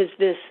is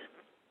this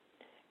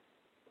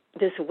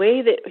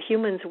way that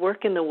humans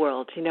work in the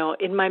world.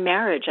 In my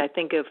marriage, I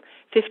think of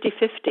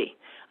 50-50.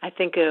 I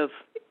think of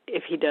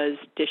if he does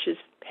dishes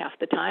half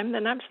the time,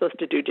 then I'm supposed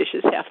to do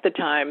dishes half the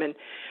time. And,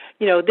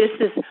 this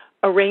is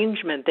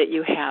arrangement that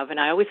you have. And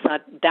I always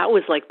thought that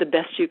was like the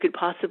best you could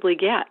possibly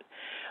get.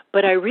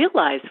 But I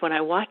realized when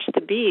I watched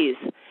the bees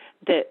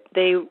that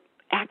they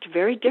act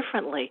very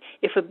differently.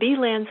 If a bee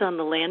lands on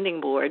the landing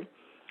board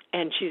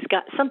and she's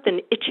got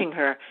something itching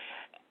her,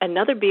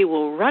 another bee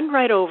will run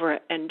right over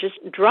and just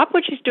drop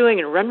what she's doing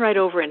and run right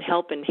over and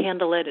help and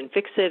handle it and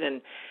fix it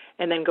and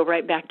then go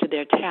right back to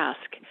their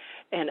task.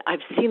 And I've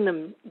seen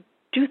them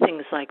do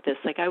things like this.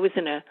 Like I was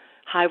in a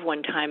hive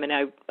one time and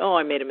I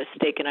made a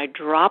mistake and I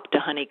dropped a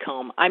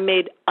honeycomb. I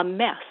made a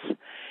mess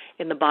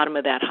in the bottom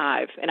of that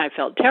hive and I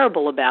felt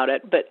terrible about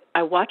it, but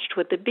I watched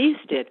what the bees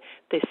did.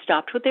 They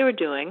stopped what they were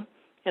doing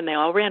and they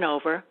all ran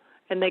over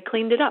and they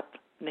cleaned it up.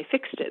 And they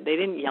fixed it. They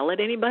didn't yell at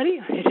anybody.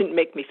 They didn't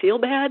make me feel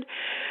bad.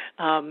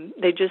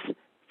 They just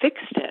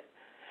fixed it.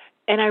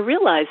 And I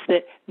realized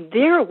that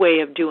their way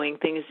of doing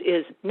things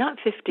is not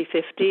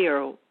 50-50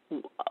 or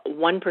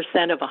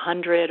 1% of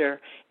 100 or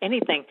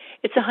anything.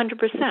 It's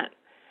 100%.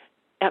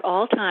 At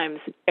all times,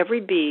 every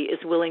bee is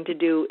willing to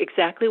do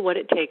exactly what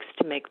it takes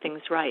to make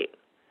things right.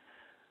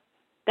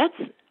 That's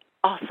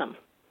awesome.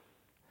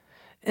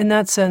 In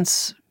that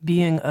sense,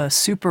 being a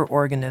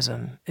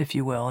superorganism, if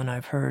you will, and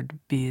I've heard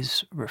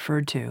bees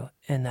referred to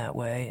in that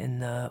way in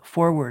the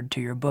foreword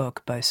to your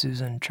book by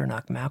Susan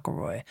Chernock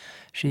McElroy.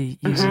 She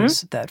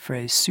uses that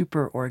phrase,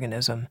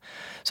 superorganism.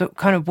 So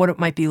kind of what it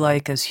might be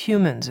like as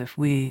humans if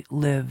we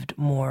lived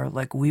more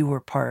like we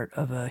were part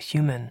of a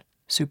human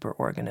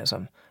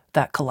superorganism,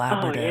 that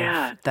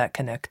collaborative, that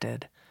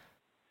connected.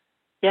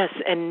 Yes,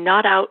 and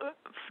not out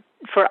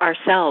for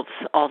ourselves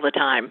all the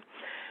time.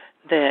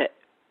 That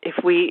if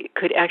we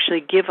could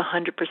actually give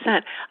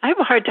 100%, I have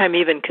a hard time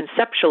even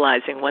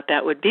conceptualizing what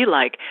that would be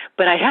like,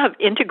 but I have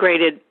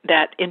integrated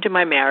that into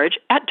my marriage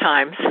at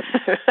times.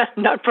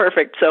 I'm not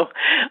perfect, so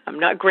I'm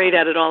not great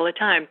at it all the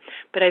time.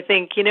 But I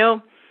think,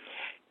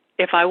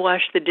 if I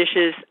wash the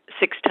dishes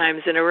 6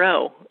 times in a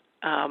row,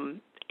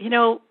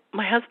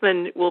 my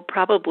husband will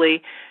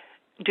probably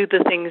do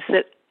the things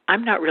that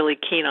I'm not really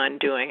keen on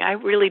doing. I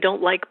really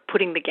don't like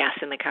putting the gas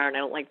in the car, and I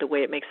don't like the way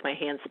it makes my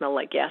hands smell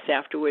like gas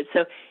afterwards.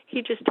 So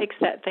he just takes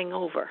that thing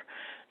over,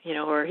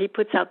 or he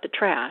puts out the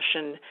trash,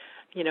 and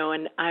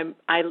and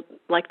I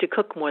like to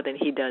cook more than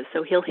he does,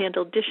 so he'll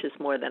handle dishes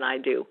more than I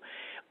do.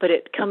 But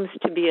it comes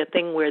to be a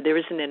thing where there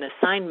isn't an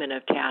assignment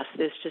of tasks.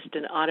 There's just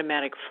an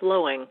automatic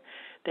flowing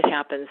that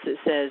happens that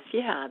says,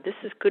 yeah, this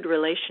is good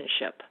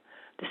relationship.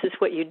 This is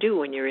what you do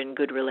when you're in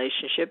good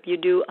relationship. You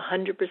do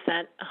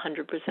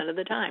 100% of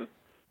the time.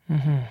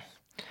 Mm-hmm.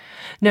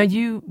 Now,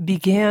 you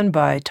began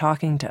by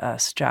talking to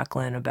us,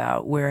 Jacqueline,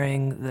 about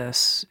wearing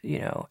this,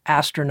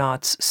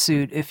 astronaut's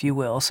suit, if you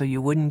will, so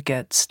you wouldn't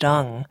get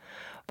stung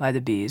by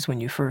the bees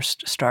when you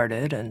first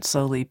started, and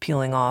slowly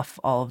peeling off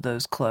all of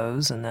those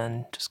clothes and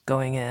then just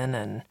going in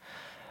and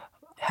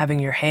having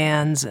your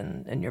hands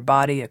and your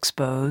body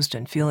exposed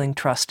and feeling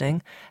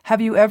trusting.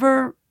 Have you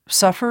ever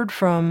suffered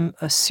from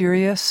a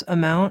serious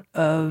amount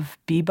of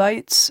bee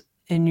bites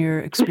in your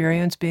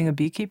experience being a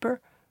beekeeper?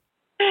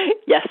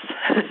 Yes.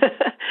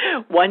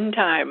 One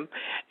time,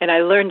 and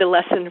I learned a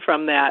lesson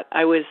from that.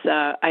 I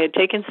had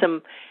taken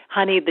some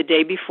honey the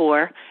day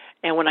before,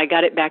 and when I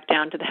got it back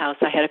down to the house,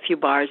 I had a few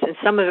bars, and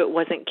some of it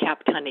wasn't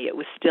capped honey. It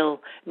was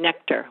still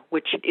nectar,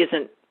 which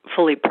isn't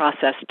fully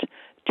processed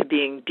to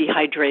being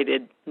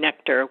dehydrated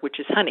nectar, which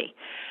is honey.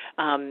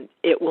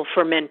 It will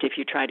ferment if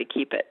you try to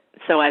keep it.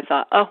 So I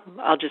thought,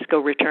 I'll just go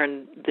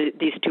return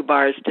these 2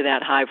 bars to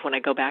that hive when I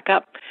go back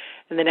up.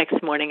 And the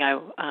next morning, I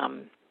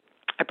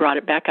brought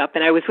it back up,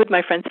 and I was with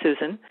my friend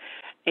Susan,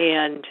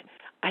 and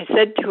I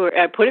said to her,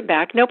 I put it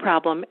back, no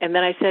problem. And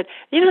then I said,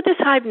 this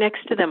hive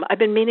next to them, I've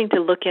been meaning to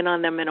look in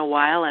on them in a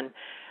while, and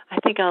I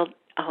think I'll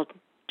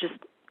just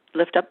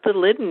lift up the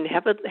lid and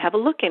have a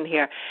look in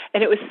here.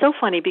 And it was so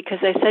funny because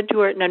I said to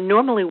her, now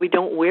normally we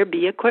don't wear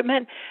bee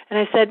equipment, and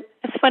I said,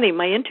 it's funny,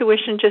 my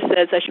intuition just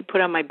says I should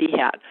put on my bee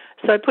hat.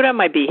 So I put on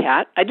my bee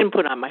hat. I didn't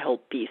put on my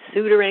whole bee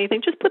suit or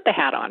anything, just put the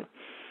hat on.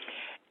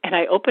 And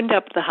I opened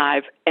up the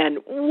hive, and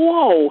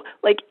whoa,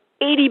 like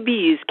 80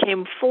 bees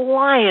came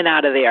flying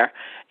out of there.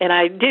 And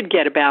I did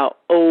get about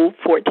 12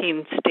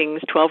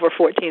 or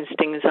 14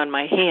 stings on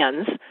my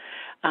hands.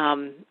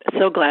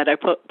 So glad I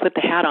put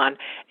the hat on.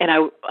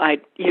 And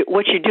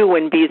what you do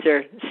when bees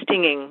are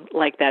stinging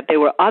like that, they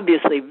were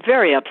obviously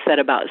very upset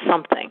about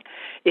something,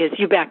 is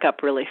you back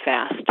up really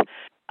fast.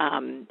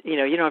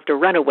 You don't have to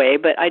run away,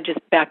 but I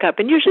just back up.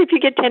 And usually if you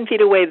get 10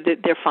 feet away,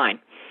 they're fine.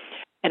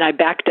 And I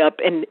backed up,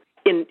 and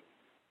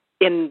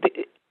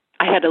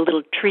I had a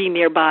little tree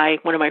nearby,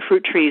 one of my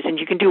fruit trees, and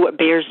you can do what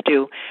bears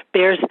do.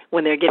 Bears,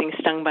 when they're getting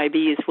stung by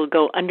bees, will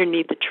go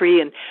underneath the tree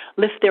and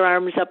lift their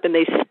arms up, and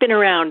they spin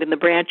around in the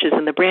branches,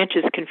 and the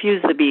branches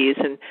confuse the bees,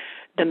 and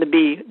then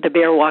the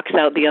bear walks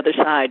out the other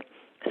side.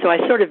 So I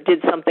sort of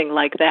did something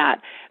like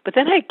that. But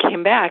then I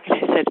came back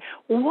and I said,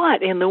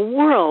 what in the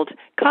world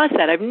caused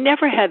that? I've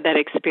never had that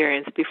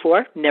experience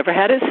before, never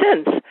had it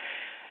since.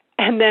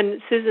 And then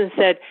Susan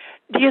said,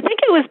 do you think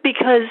it was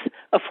because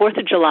of 4th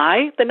of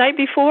July the night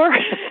before?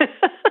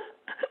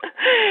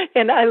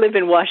 And I live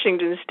in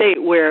Washington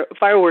State where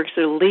fireworks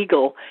are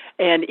legal.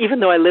 And even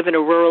though I live in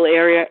a rural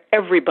area,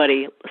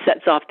 everybody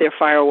sets off their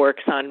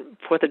fireworks on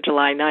 4th of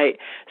July night.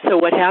 So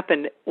what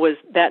happened was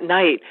that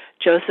night,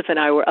 Joseph and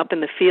I were up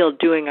in the field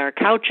doing our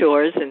cow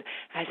chores. And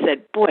I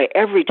said, boy,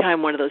 every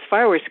time one of those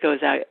fireworks goes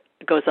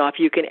off,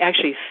 you can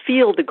actually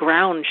feel the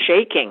ground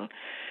shaking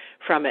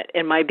from it.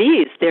 And my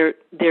bees,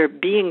 they're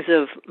beings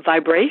of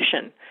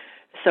vibration.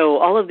 So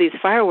all of these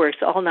fireworks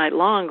all night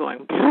long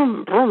going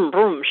boom, boom,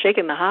 boom,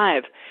 shaking the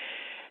hive.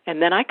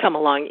 And then I come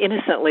along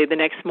innocently the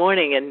next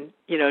morning and,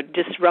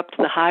 disrupt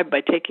the hive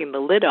by taking the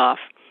lid off.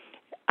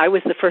 I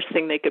was the first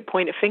thing they could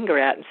point a finger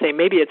at and say,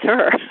 maybe it's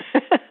her.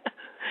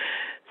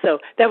 So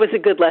that was a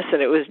good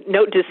lesson. It was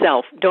note to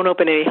self, don't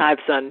open any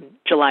hives on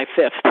July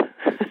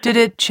 5th. Did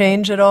it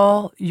change at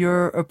all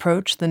your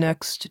approach the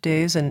next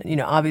days? And,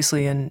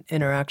 obviously in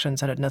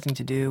interactions that had nothing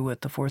to do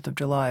with the 4th of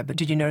July, but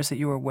did you notice that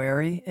you were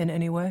wary in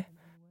any way?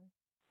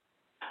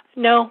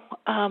 No,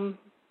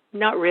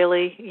 not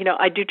really.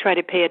 I do try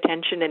to pay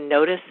attention and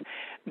notice.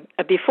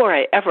 Before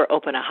I ever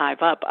open a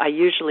hive up, I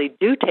usually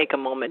do take a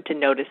moment to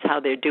notice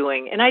how they're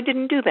doing, and I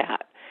didn't do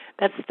that.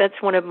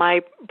 That's one of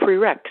my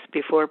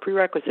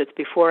prerequisites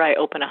before I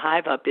open a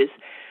hive up is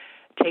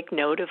take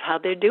note of how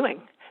they're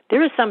doing.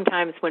 There are some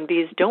times when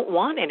bees don't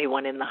want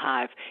anyone in the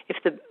hive.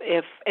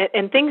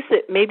 And things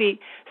that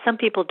maybe some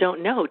people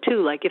don't know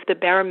too, like if the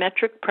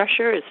barometric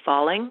pressure is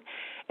falling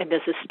and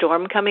there's a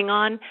storm coming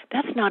on,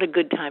 that's not a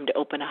good time to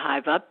open a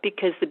hive up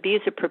because the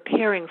bees are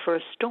preparing for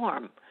a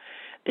storm.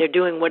 They're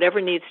doing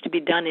whatever needs to be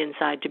done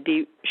inside to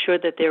be sure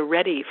that they're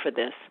ready for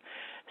this.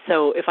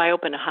 So if I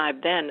open a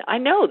hive then, I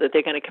know that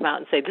they're going to come out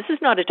and say, this is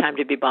not a time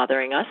to be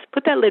bothering us.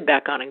 Put that lid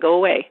back on and go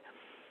away.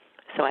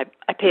 So I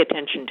pay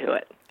attention to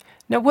it.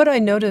 Now, what I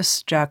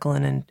noticed,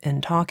 Jacqueline,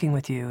 in talking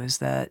with you is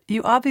that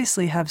you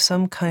obviously have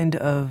some kind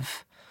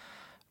of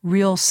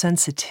real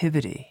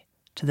sensitivity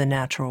to the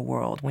natural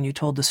world. When you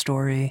told the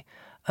story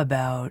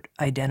about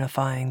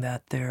identifying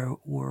that there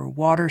were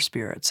water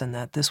spirits and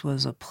that this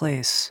was a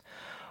place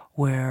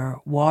where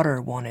water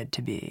wanted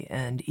to be,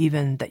 and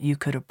even that you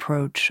could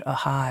approach a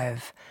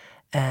hive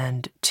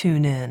and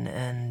tune in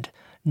and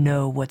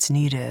know what's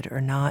needed or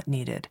not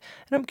needed.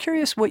 And I'm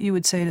curious what you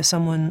would say to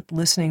someone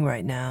listening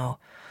right now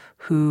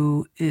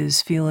who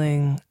is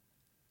feeling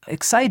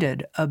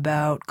excited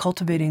about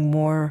cultivating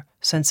more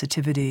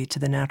sensitivity to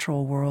the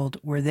natural world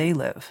where they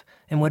live,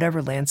 in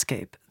whatever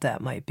landscape that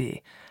might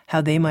be,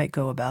 how they might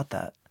go about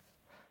that.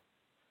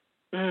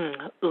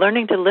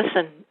 Learning to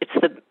listen, it's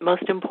the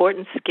most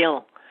important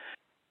skill.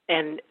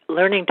 And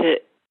learning to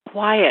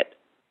quiet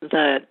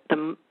the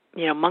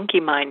monkey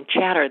mind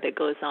chatter that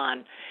goes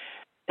on.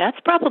 That's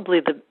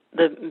probably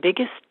the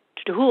biggest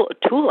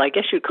tool, I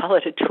guess you'd call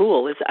it a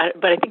tool,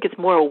 but I think it's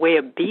more a way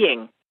of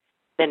being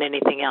than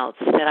anything else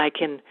that I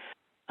can,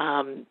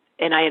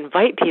 and I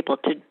invite people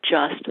to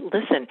just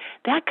listen.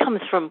 That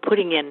comes from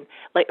putting in,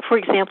 like, for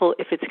example,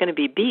 if it's going to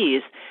be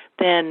bees,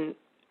 then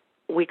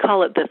we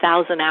call it the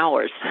 1,000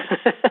 hours.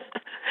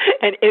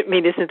 And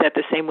isn't that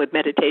the same with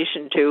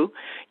meditation too?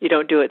 You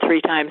don't do it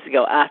 3 times and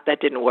go, that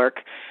didn't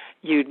work.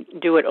 You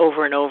do it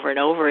over and over and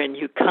over, and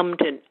you come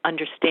to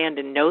understand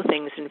and know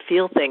things and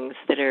feel things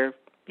that are,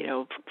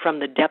 from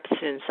the depths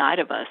inside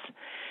of us.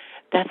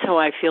 That's how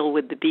I feel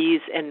with the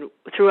bees and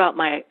throughout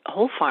my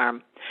whole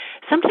farm.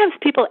 Sometimes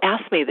people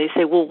ask me, they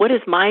say, well, what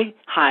does my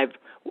hive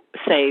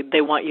say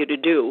they want you to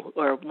do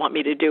or want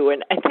me to do?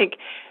 And I think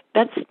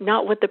that's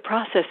not what the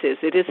process is.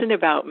 It isn't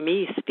about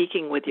me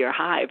speaking with your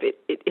hive.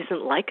 It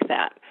isn't like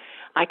that.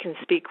 I can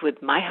speak with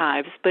my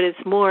hives, but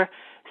it's more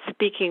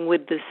speaking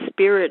with the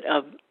spirit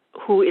of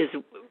who is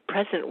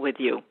present with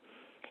you.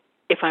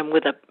 If I'm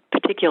with a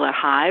particular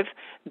hive,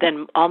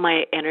 then all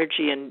my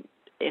energy and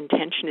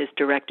intention is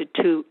directed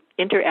to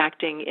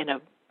interacting in a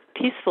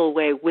peaceful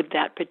way with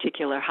that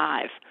particular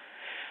hive.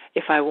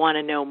 If I want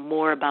to know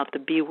more about the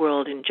bee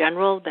world in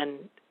general, then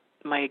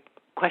my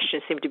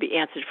questions seem to be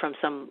answered from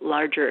some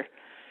larger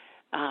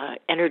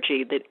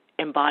energy that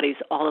embodies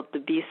all of the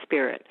bee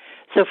spirit.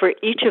 So for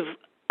each of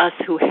us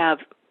who have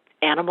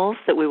animals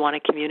that we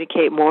want to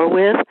communicate more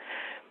with,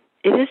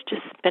 it is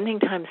just spending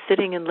time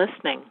sitting and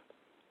listening.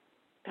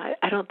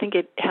 I don't think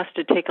it has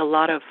to take a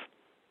lot of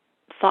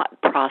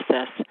thought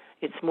process.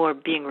 It's more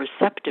being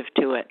receptive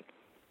to it.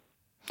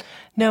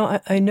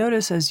 Now, I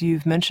notice, as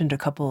you've mentioned a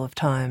couple of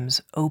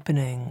times,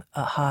 opening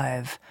a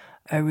hive,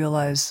 I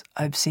realize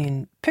I've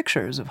seen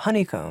pictures of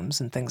honeycombs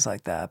and things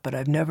like that, but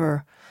I've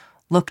never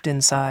looked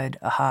inside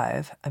a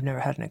hive. I've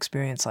never had an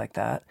experience like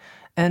that.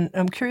 And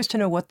I'm curious to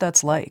know what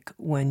that's like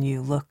when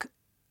you look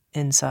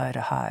inside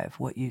a hive,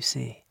 what you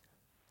see.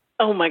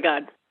 Oh, my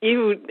God.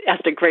 You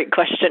asked a great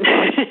question.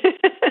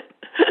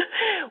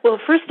 Well,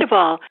 first of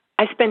all,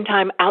 I spend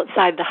time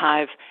outside the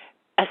hive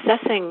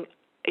assessing,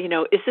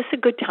 is this a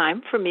good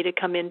time for me to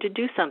come in to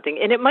do something?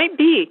 And it might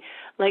be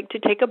like to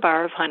take a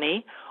bar of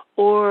honey,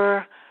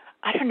 or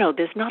I don't know,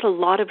 there's not a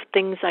lot of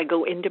things I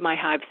go into my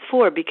hives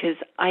for because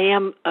I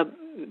am a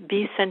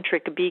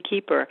bee-centric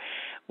beekeeper,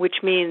 which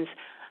means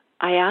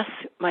I ask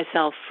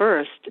myself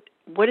first,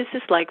 what is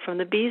this like from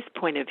the bees'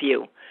 point of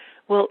view?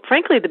 Well,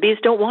 frankly, the bees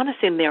don't want us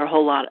in there a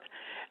whole lot.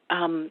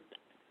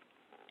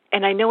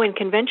 And I know in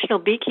conventional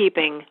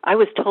beekeeping, I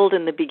was told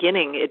in the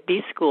beginning at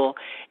bee school,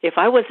 if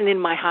I wasn't in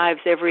my hives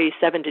every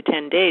 7 to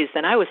 10 days,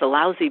 then I was a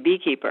lousy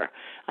beekeeper.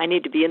 I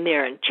need to be in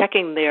there and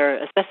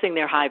assessing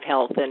their hive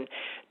health, and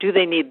do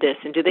they need this,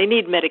 and do they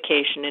need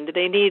medication, and do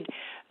they need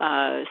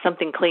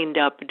something cleaned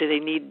up, do they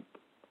need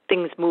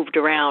things moved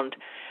around?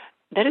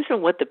 That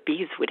isn't what the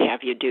bees would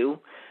have you do.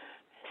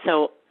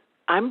 So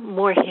I'm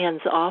more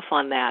hands-off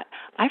on that.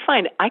 I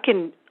find I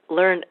can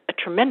learn a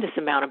tremendous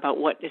amount about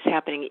what is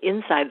happening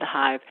inside the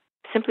hive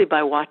simply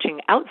by watching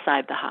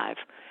outside the hive.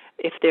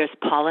 If there's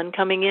pollen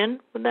coming in,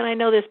 well, then I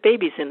know there's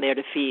babies in there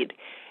to feed.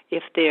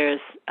 If there's,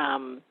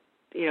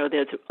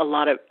 there's a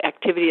lot of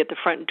activity at the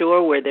front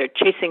door where they're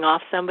chasing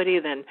off somebody,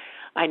 then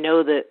I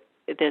know that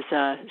there's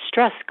a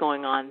stress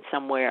going on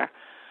somewhere.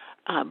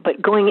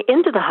 But going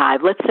into the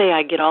hive, let's say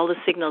I get all the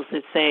signals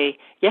that say,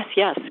 yes,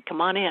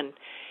 come on in.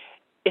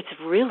 It's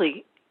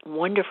really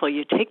wonderful.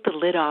 You take the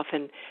lid off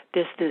and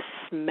there's this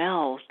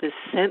smell, this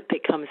scent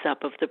that comes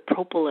up of the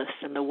propolis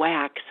and the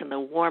wax and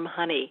the warm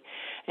honey.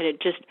 And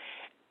it's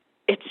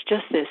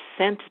just this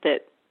sense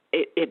that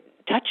it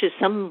touches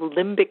some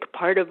limbic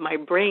part of my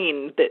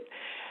brain that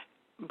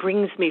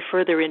brings me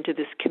further into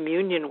this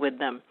communion with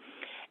them.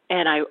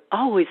 And I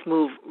always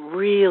move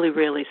really,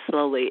 really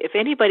slowly. If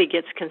anybody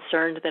gets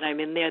concerned that I'm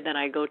in there, then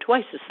I go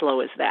twice as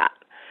slow as that.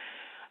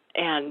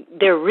 And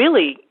they're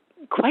really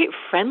quite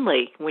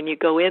friendly when you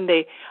go in.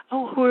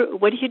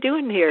 What are you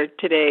doing here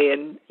today?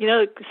 And,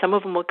 some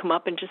of them will come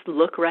up and just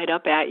look right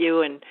up at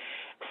you, and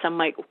some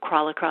might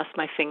crawl across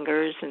my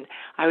fingers. And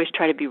I always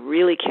try to be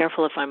really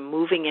careful if I'm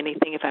moving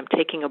anything, if I'm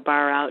taking a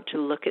bar out to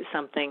look at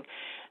something,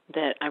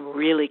 that I'm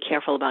really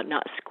careful about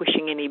not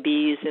squishing any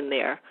bees in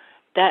there.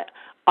 That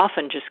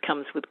often just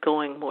comes with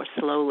going more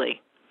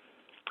slowly.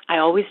 I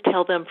always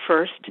tell them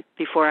first,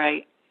 before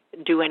I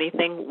do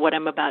anything, what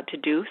I'm about to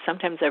do.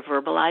 Sometimes I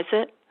verbalize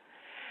it.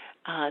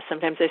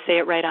 Sometimes I say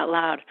it right out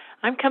loud.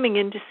 I'm coming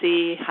in to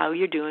see how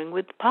you're doing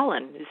with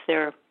pollen. Is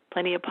there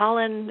plenty of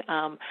pollen?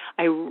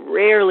 I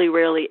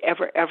rarely,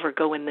 ever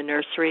go in the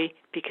nursery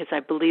because I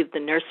believe the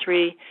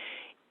nursery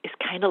is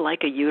kind of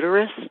like a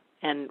uterus,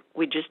 and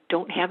we just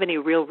don't have any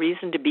real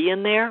reason to be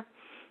in there.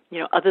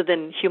 Other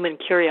than human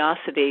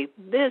curiosity,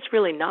 there's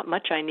really not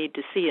much I need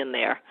to see in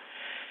there.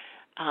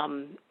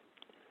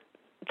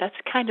 That's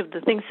kind of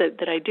the things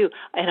that I do.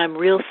 And I'm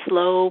real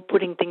slow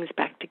putting things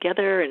back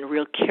together and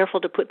real careful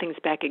to put things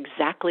back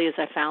exactly as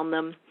I found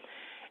them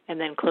and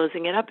then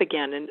closing it up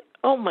again. And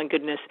oh my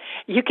goodness,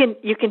 you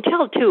can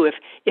tell too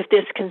if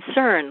there's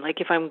concern, like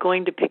if I'm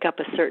going to pick up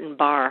a certain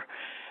bar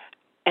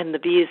and the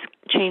bees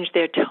change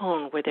their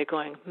tone where they're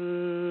going,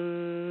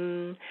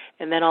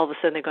 and then all of a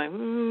sudden they're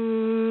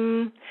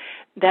going,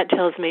 that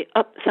tells me,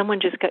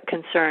 someone just got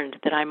concerned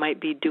that I might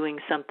be doing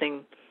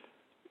something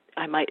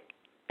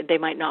they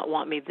might not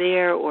want me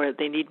there, or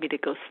they need me to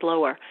go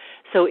slower.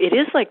 So it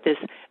is like this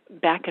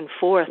back and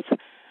forth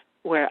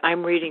where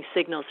I'm reading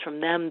signals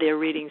from them, they're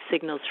reading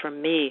signals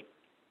from me,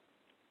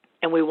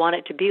 and we want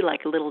it to be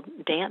like a little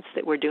dance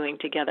that we're doing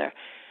together.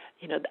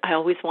 I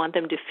always want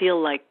them to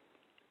feel like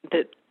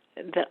that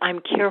I'm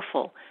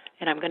careful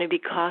and I'm going to be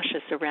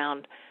cautious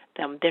around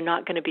them. They're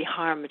not going to be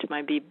harmed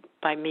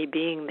by me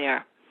being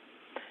there.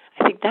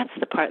 I think that's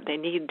the part they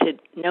need to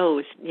know.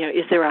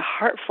 Is there a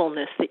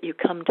heartfulness that you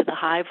come to the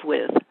hive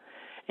with?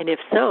 And if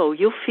so,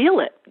 you'll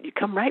feel it. You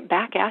come right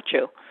back at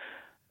you.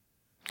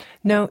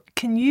 Now,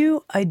 can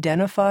you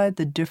identify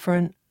the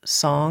different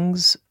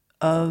songs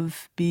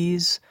of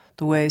bees,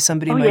 the way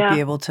somebody might be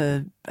able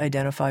to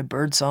identify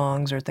bird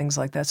songs or things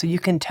like that? So you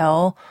can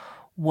tell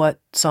what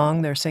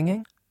song they're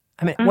singing?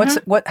 I mean,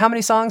 how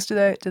many songs do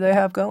they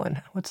have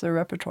going? What's their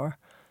repertoire?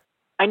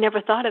 I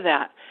never thought of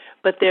that.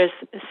 But there's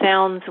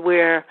sounds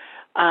where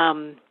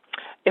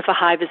if a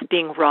hive is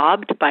being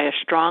robbed by a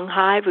strong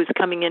hive who's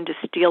coming in to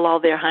steal all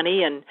their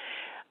honey, and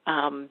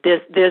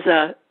there's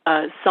a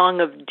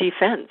song of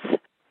defense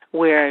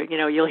where,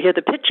 you'll hear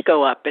the pitch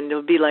go up and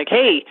it'll be like,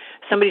 hey,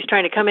 somebody's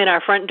trying to come in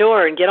our front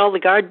door and get all the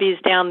guard bees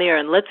down there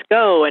and let's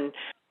go. And,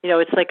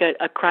 it's like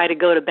a cry to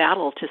go to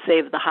battle to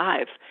save the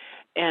hive.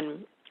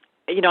 And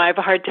I have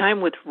a hard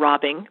time with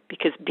robbing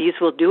because bees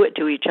will do it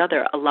to each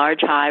other. A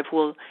large hive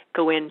will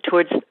go in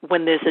towards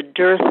when there's a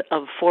dearth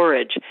of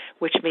forage,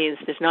 which means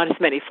there's not as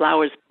many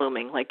flowers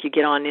blooming like you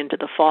get on into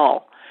the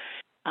fall.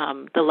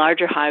 The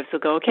larger hives will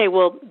go, okay,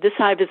 well, this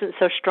hive isn't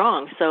so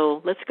strong,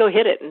 so let's go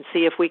hit it and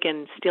see if we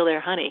can steal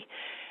their honey.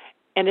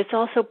 And it's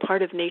also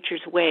part of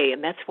nature's way,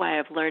 and that's why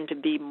I've learned to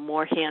be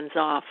more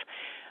hands-off.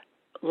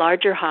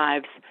 Larger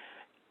hives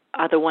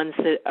are the ones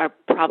that are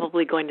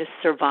probably going to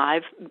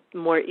survive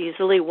more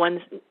easily. Ones,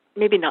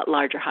 maybe not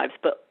larger hives,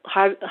 but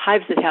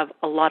hives that have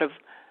a lot of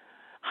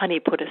honey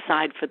put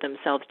aside for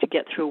themselves to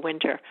get through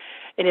winter.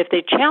 And if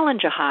they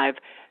challenge a hive,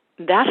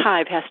 that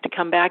hive has to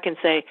come back and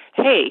say,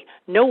 hey,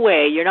 no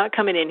way, you're not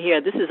coming in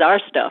here. This is our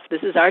stuff.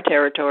 This is our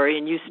territory,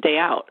 and you stay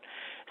out.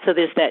 So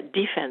there's that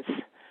defense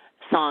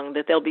song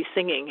that they'll be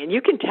singing, and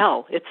you can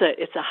tell it's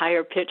a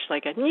higher pitch,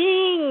 like a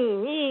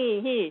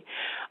nee.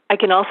 I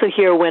can also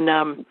hear when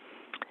a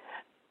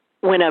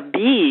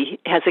bee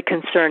has a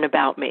concern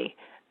about me.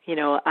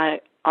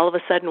 All of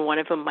a sudden one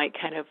of them might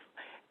kind of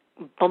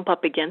bump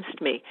up against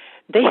me.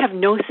 They have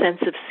no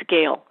sense of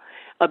scale.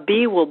 A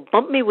bee will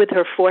bump me with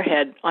her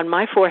forehead on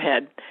my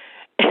forehead,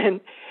 and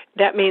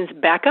that means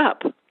back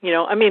up.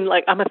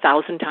 Like I'm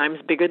 1,000 times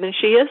bigger than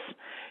she is.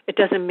 It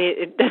doesn't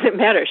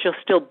matter. She'll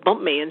still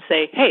bump me and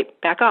say, hey,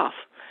 back off.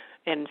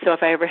 And so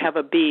if I ever have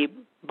a bee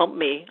bump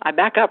me, I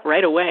back up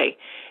right away.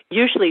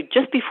 Usually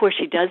just before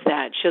she does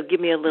that, she'll give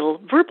me a little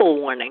verbal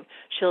warning.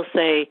 She'll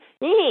say,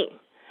 nee,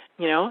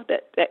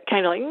 that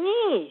kind of like,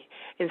 nee,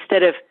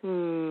 instead of,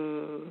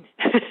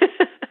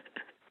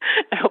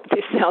 I hope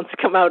these sounds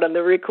come out on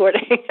the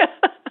recording.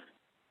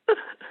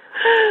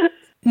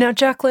 Now,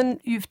 Jacqueline,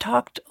 you've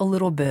talked a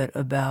little bit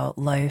about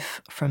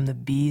life from the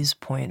bee's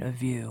point of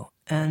view,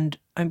 and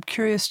I'm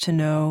curious to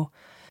know,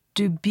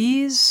 do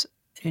bees,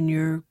 in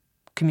your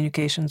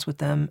communications with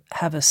them,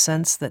 have a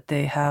sense that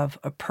they have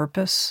a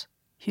purpose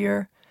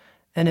here?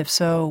 And if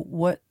so,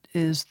 what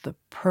is the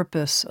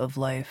purpose of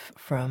life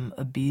from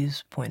a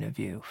bee's point of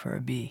view for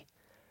a bee?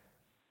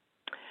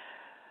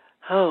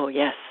 Oh,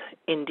 yes,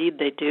 indeed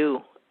they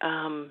do.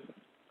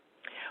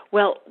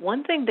 Well,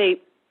 one thing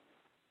they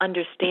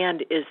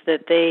understand is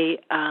that they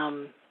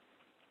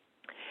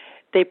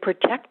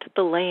protect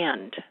the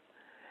land.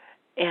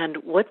 And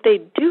what they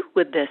do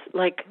with this,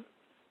 like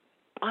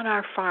on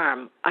our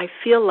farm, I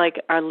feel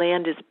like our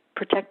land is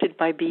protected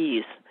by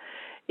bees.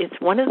 It's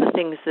one of the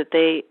things that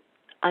they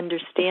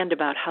understand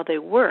about how they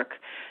work.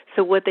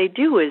 So what they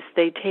do is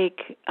they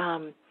take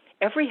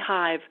every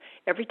hive,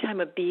 every time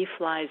a bee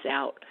flies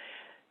out,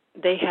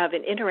 they have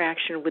an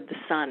interaction with the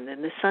sun,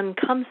 and the sun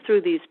comes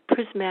through these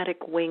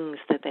prismatic wings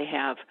that they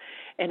have,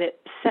 and it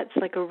sets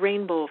like a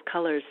rainbow of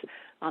colors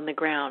on the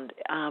ground.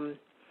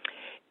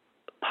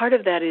 Part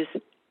of that is,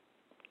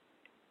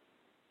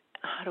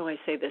 how do I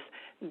say this?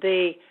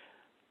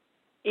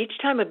 Each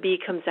time a bee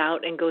comes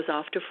out and goes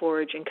off to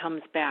forage and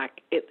comes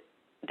back,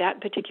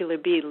 that particular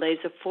bee lays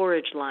a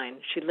forage line.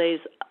 She lays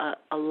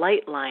a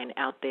light line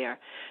out there.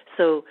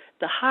 So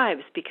the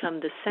hives become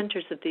the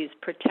centers of these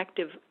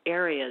protective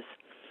areas.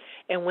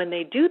 And when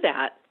they do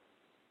that,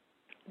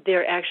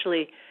 they're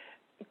actually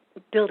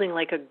building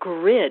like a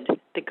grid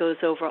that goes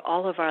over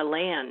all of our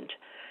land,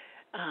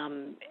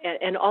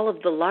 and all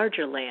of the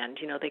larger land.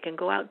 They can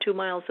go out 2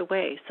 miles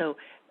away. So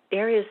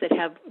areas that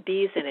have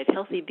bees in it,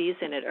 healthy bees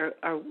in it,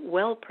 are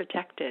well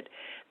protected.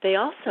 They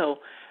also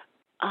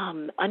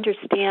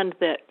understand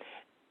that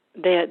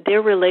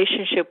their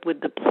relationship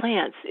with the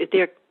plants,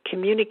 they're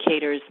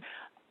communicators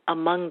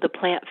among the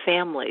plant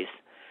families.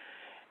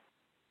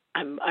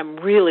 I'm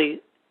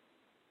really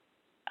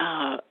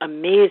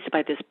amazed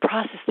by this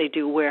process they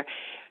do, where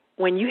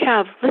when you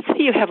have, let's say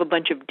you have a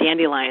bunch of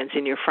dandelions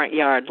in your front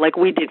yard, like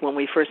we did when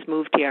we first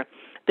moved here.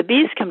 The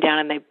bees come down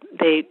and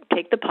they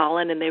take the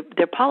pollen and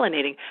they're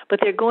pollinating, but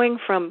they're going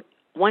from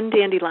one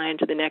dandelion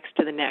to the next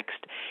to the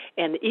next.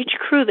 And each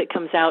crew that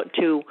comes out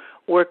to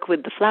work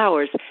with the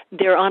flowers,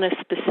 they're on a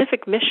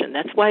specific mission.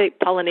 That's why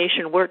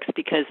pollination works,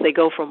 because they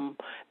go from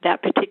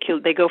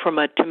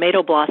a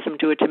tomato blossom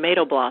to a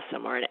tomato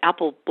blossom, or an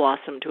apple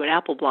blossom to an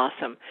apple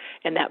blossom,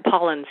 and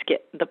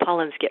the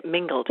pollens get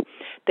mingled.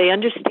 They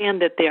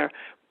understand that their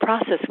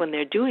process when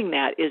they're doing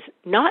that is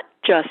not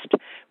just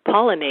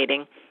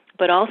pollinating,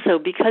 but also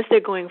because they're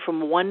going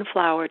from one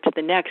flower to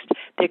the next,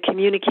 they're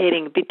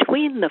communicating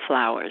between the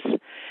flowers.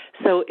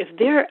 So if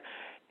the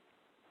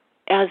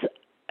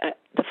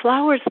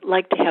flowers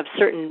like to have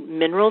certain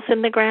minerals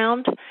in the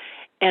ground,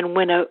 and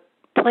when a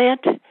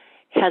plant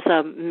has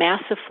a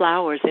mass of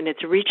flowers and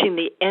it's reaching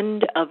the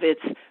end of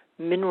its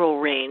mineral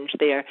range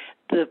there,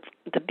 the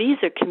bees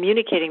are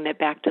communicating that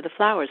back to the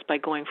flowers by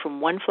going from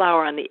one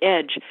flower on the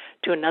edge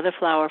to another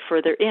flower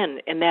further in.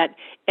 And that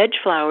edge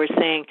flower is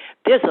saying,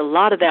 there's a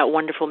lot of that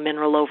wonderful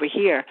mineral over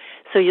here.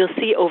 So you'll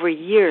see over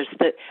years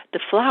that the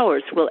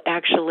flowers will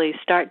actually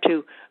start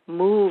to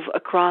move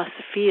across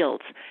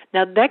fields.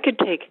 Now, that could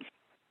take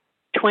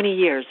 20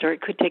 years, or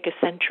it could take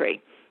a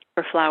century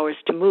for flowers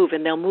to move,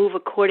 and they'll move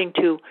according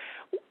to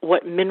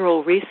what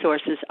mineral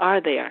resources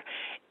are there.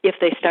 If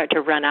they start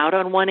to run out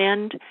on one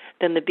end,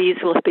 then the bees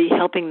will be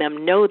helping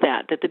them know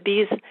that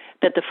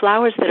the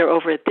flowers that are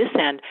over at this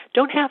end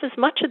don't have as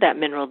much of that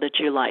mineral that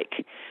you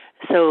like.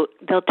 So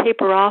they'll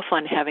taper off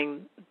on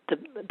having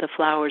the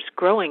flowers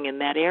growing in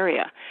that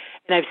area.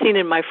 And I've seen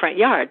in my front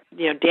yard,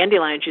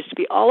 dandelions used to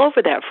be all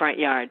over that front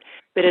yard.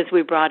 But as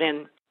we brought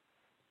in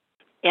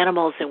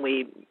animals and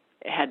we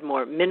had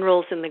more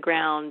minerals in the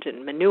ground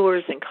and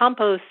manures and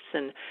composts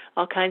and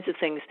all kinds of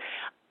things,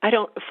 I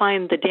don't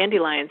find the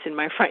dandelions in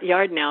my front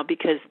yard now,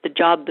 because the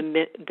job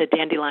the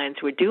dandelions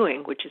were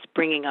doing, which is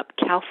bringing up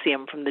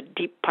calcium from the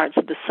deep parts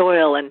of the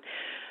soil and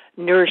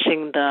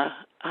nourishing the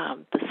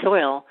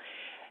soil,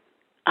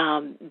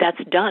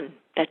 that's done.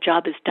 That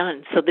job is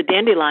done. So the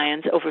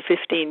dandelions over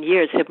 15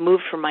 years have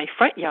moved from my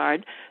front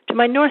yard to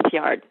my north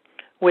yard,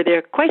 where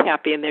they're quite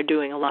happy and they're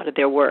doing a lot of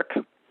their work.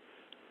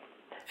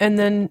 And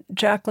then,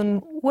 Jacqueline,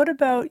 what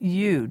about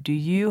you? Do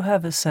you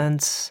have a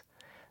sense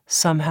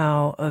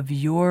somehow of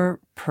your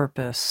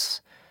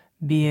purpose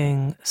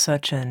being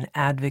such an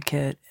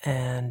advocate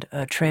and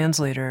a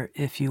translator,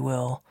 if you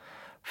will,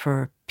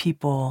 for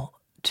people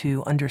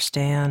to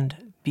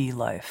understand bee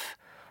life?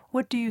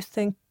 What do you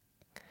think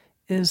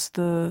is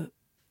the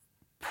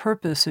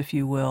purpose, if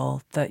you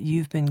will, that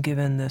you've been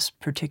given this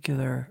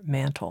particular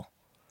mantle?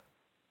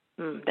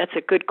 That's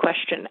a good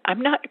question.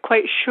 I'm not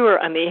quite sure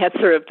on the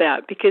answer of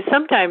that, because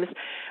sometimes,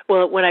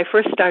 when I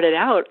first started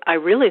out, I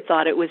really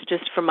thought it was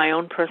just for my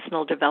own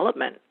personal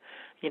development.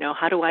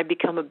 How do I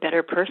become a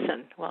better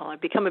person? Well, I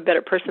become a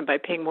better person by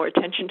paying more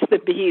attention to the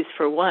bees,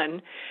 for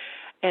one,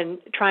 and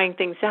trying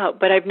things out.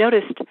 But I've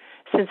noticed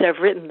since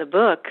I've written the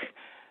book,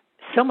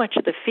 so much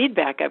of the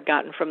feedback I've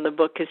gotten from the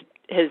book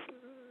has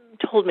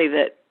told me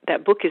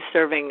that book is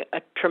serving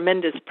a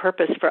tremendous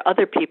purpose for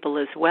other people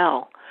as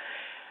well.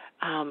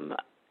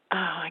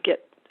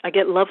 I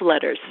get love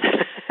letters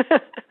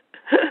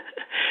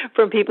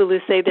from people who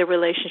say their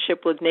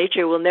relationship with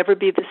nature will never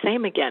be the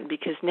same again,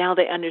 because now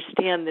they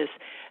understand this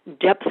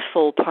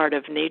depthful part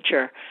of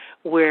nature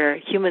where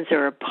humans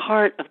are a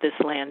part of this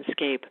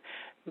landscape.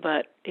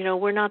 But,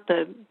 we're not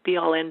the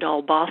be-all,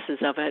 end-all bosses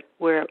of it.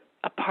 We're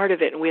a part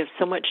of it, and we have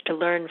so much to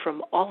learn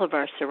from all of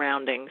our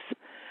surroundings.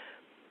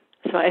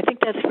 So I think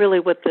that's really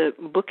what the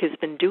book has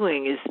been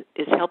doing,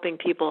 is helping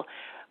people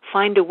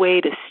find a way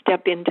to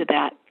step into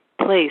that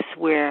place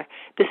where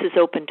this is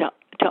open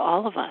to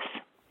all of us.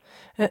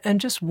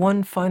 And just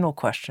one final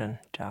question,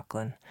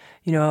 Jacqueline.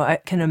 I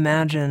can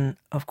imagine,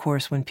 of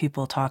course, when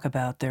people talk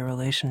about their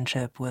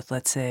relationship with,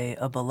 let's say,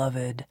 a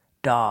beloved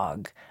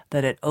dog,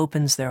 that it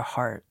opens their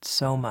heart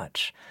so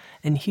much.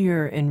 And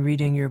here, in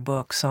reading your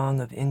book,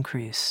 Song of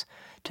Increase,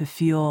 to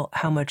feel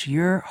how much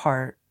your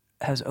heart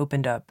has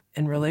opened up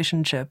in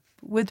relationship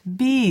with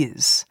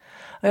bees.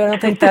 I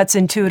don't think that's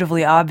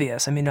intuitively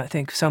obvious. I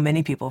think so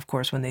many people, of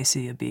course, when they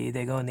see a bee,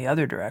 they go in the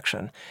other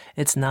direction.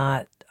 It's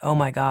not, oh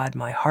my God,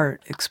 my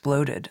heart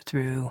exploded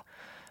through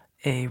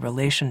a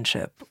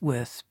relationship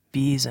with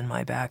bees in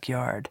my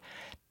backyard.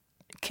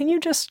 Can you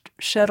just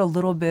shed a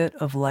little bit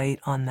of light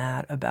on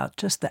that, about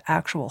just the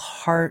actual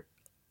heart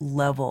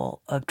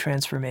level of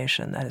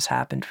transformation that has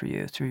happened for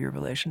you through your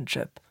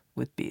relationship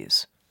with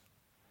bees?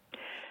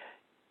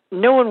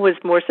 No one was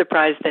more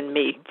surprised than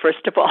me,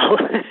 first of all.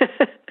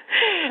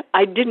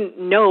 I didn't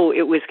know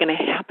it was going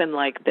to happen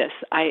like this.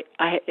 I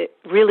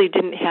really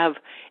didn't have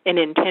an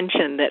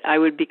intention that I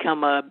would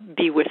become a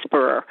bee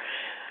whisperer.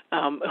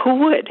 Who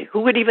would? Who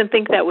would even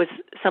think that was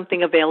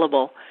something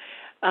available?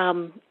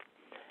 And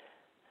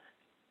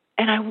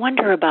I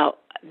wonder about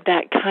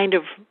that kind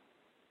of,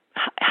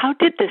 how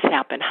did this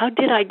happen? How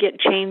did I get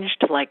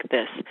changed like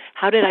this?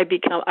 How did I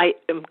become, I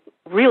am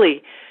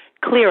really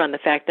clear on the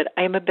fact that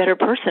I am a better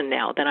person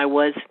now than I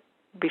was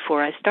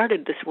before I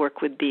started this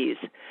work with bees.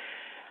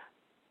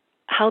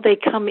 How they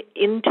come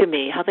into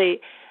me, how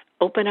they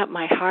open up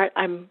my heart,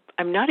 I'm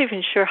not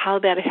even sure how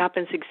that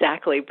happens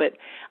exactly, but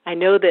I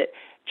know that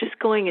just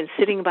going and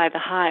sitting by the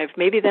hive,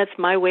 maybe that's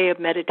my way of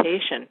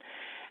meditation.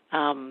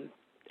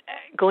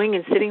 Going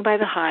and sitting by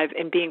the hive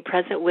and being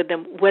present with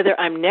them, whether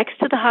I'm next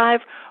to the hive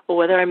or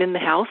whether I'm in the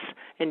house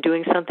and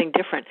doing something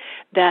different,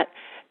 that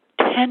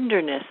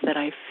tenderness that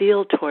I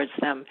feel towards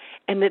them,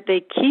 and that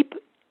they keep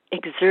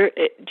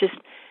just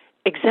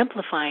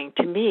exemplifying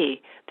to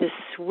me this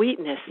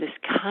sweetness, this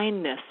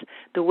kindness,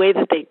 the way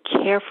that they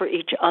care for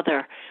each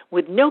other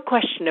with no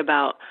question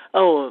about,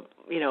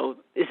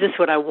 is this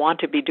what I want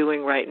to be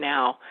doing right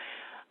now?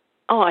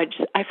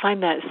 I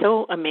find that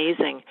so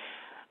amazing.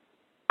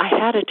 I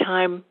had a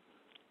time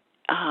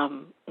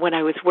when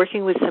I was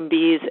working with some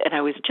bees and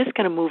I was just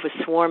going to move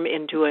a swarm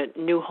into a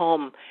new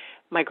home.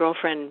 My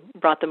girlfriend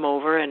brought them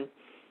over and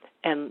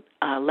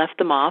left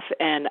them off,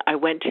 and I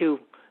went to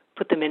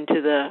put them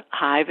into the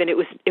hive, and it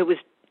was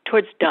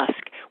towards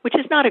dusk, which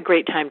is not a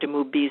great time to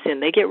move bees in.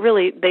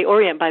 They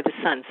orient by the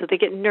sun, so they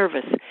get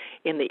nervous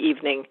in the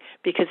evening,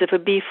 because if a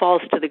bee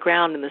falls to the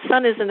ground and the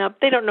sun isn't up,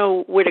 they don't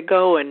know where to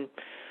go, and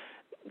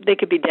they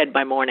could be dead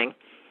by morning.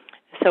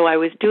 So I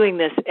was doing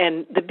this,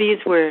 and the bees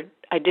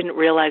I didn't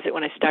realize it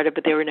when I started,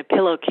 but they were in a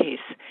pillowcase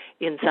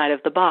inside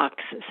of the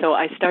box. So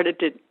I started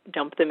to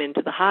dump them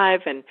into the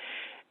hive, and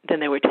then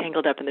they were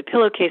tangled up in the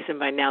pillowcase, and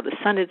by now the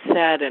sun had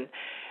set, and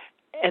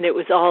it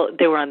was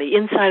they were on the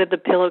inside of the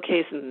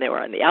pillowcase, and they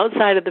were on the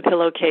outside of the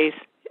pillowcase.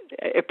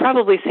 It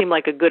probably seemed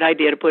like a good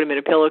idea to put them in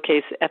a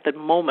pillowcase at the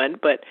moment,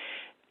 but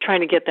trying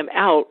to get them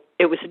out,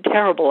 it was a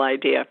terrible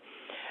idea.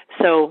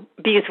 So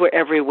bees were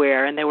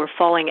everywhere, and they were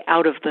falling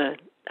out of the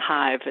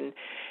hive,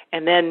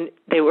 and then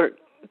they were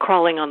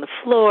crawling on the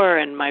floor,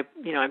 and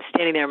I'm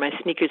standing there in my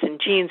sneakers and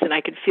jeans, and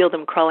I could feel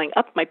them crawling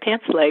up my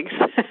pants legs.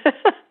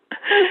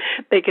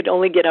 They could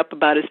only get up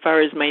about as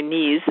far as my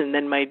knees, and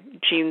then my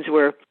jeans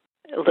were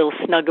a little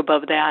snug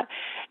above that.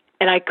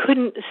 And I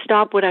couldn't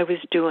stop what I was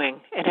doing.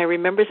 And I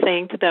remember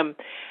saying to them,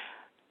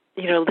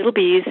 little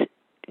bees,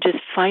 just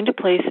find a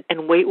place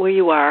and wait where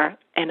you are,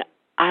 and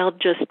I'll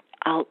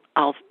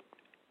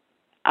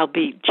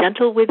be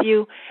gentle with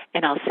you,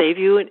 and I'll save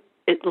you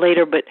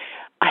later, but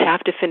I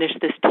have to finish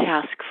this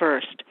task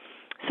first.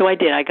 So I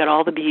did. I got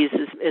all the bees,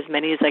 as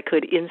many as I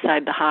could,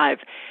 inside the hive.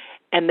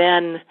 And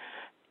then,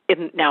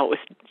 now it was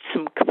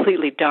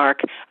completely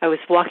dark, I was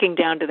walking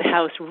down to the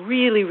house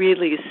really,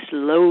 really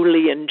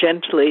slowly and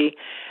gently,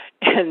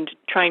 and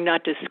trying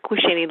not to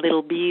squish any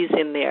little bees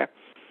in there.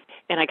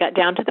 And I got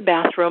down to the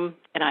bathroom,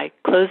 and I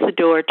closed the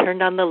door,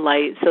 turned on the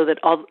light so that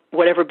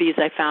whatever bees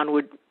I found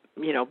would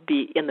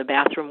be in the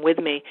bathroom with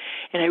me.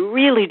 And I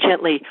really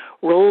gently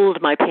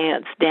rolled my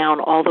pants down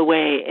all the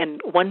way,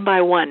 and one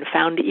by one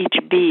found each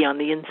bee on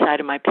the inside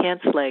of my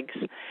pants legs.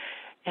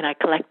 And I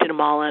collected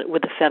them all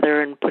with a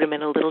feather and put them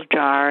in a little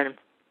jar.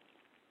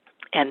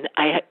 And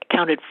I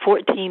counted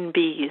 14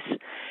 bees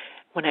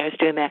when I was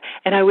doing that.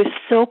 And I was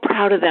so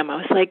proud of them. I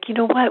was like, you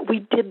know what? We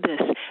did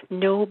this.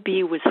 No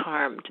bee was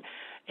harmed.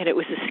 And it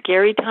was a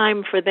scary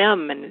time for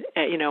them, and,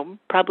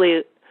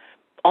 probably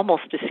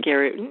almost as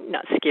scary,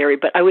 not scary,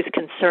 but I was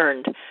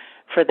concerned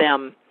for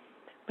them.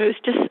 But it was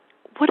just,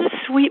 what a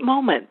sweet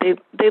moment.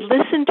 They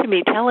listened to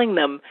me telling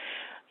them,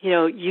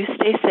 you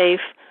stay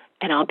safe,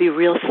 and I'll be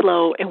real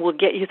slow, and we'll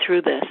get you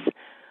through this.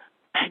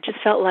 I just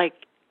felt like,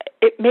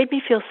 it made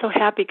me feel so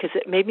happy, because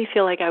it made me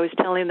feel like I was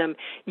telling them,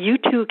 you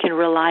too can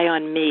rely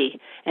on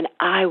me, and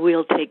I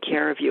will take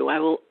care of you. I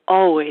will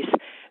always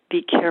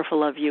be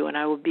careful of you, and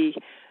I will be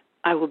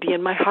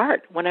in my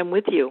heart when I'm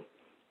with you.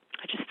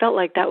 I just felt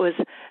like that was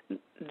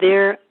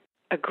their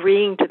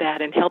agreeing to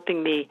that and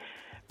helping me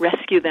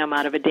rescue them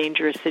out of a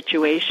dangerous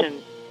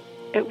situation.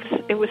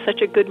 It was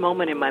such a good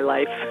moment in my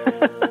life.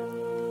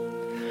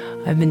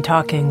 I've been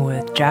talking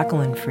with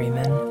Jacqueline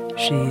Freeman.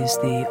 She's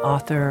the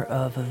author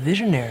of a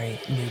visionary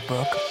new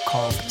book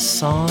called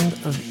Song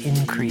of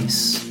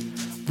Increase,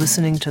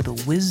 Listening to the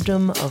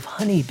Wisdom of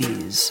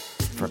Honeybees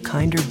for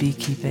Kinder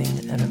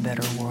Beekeeping and a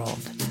Better World.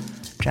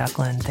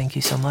 Jacqueline, thank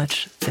you so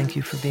much. Thank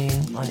you for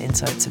being on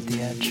Insights at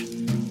the Edge.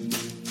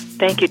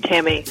 Thank you,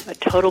 Tami. A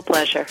total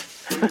pleasure.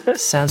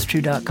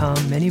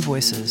 SoundsTrue.com, many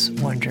voices,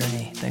 one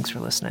journey. Thanks for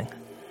listening.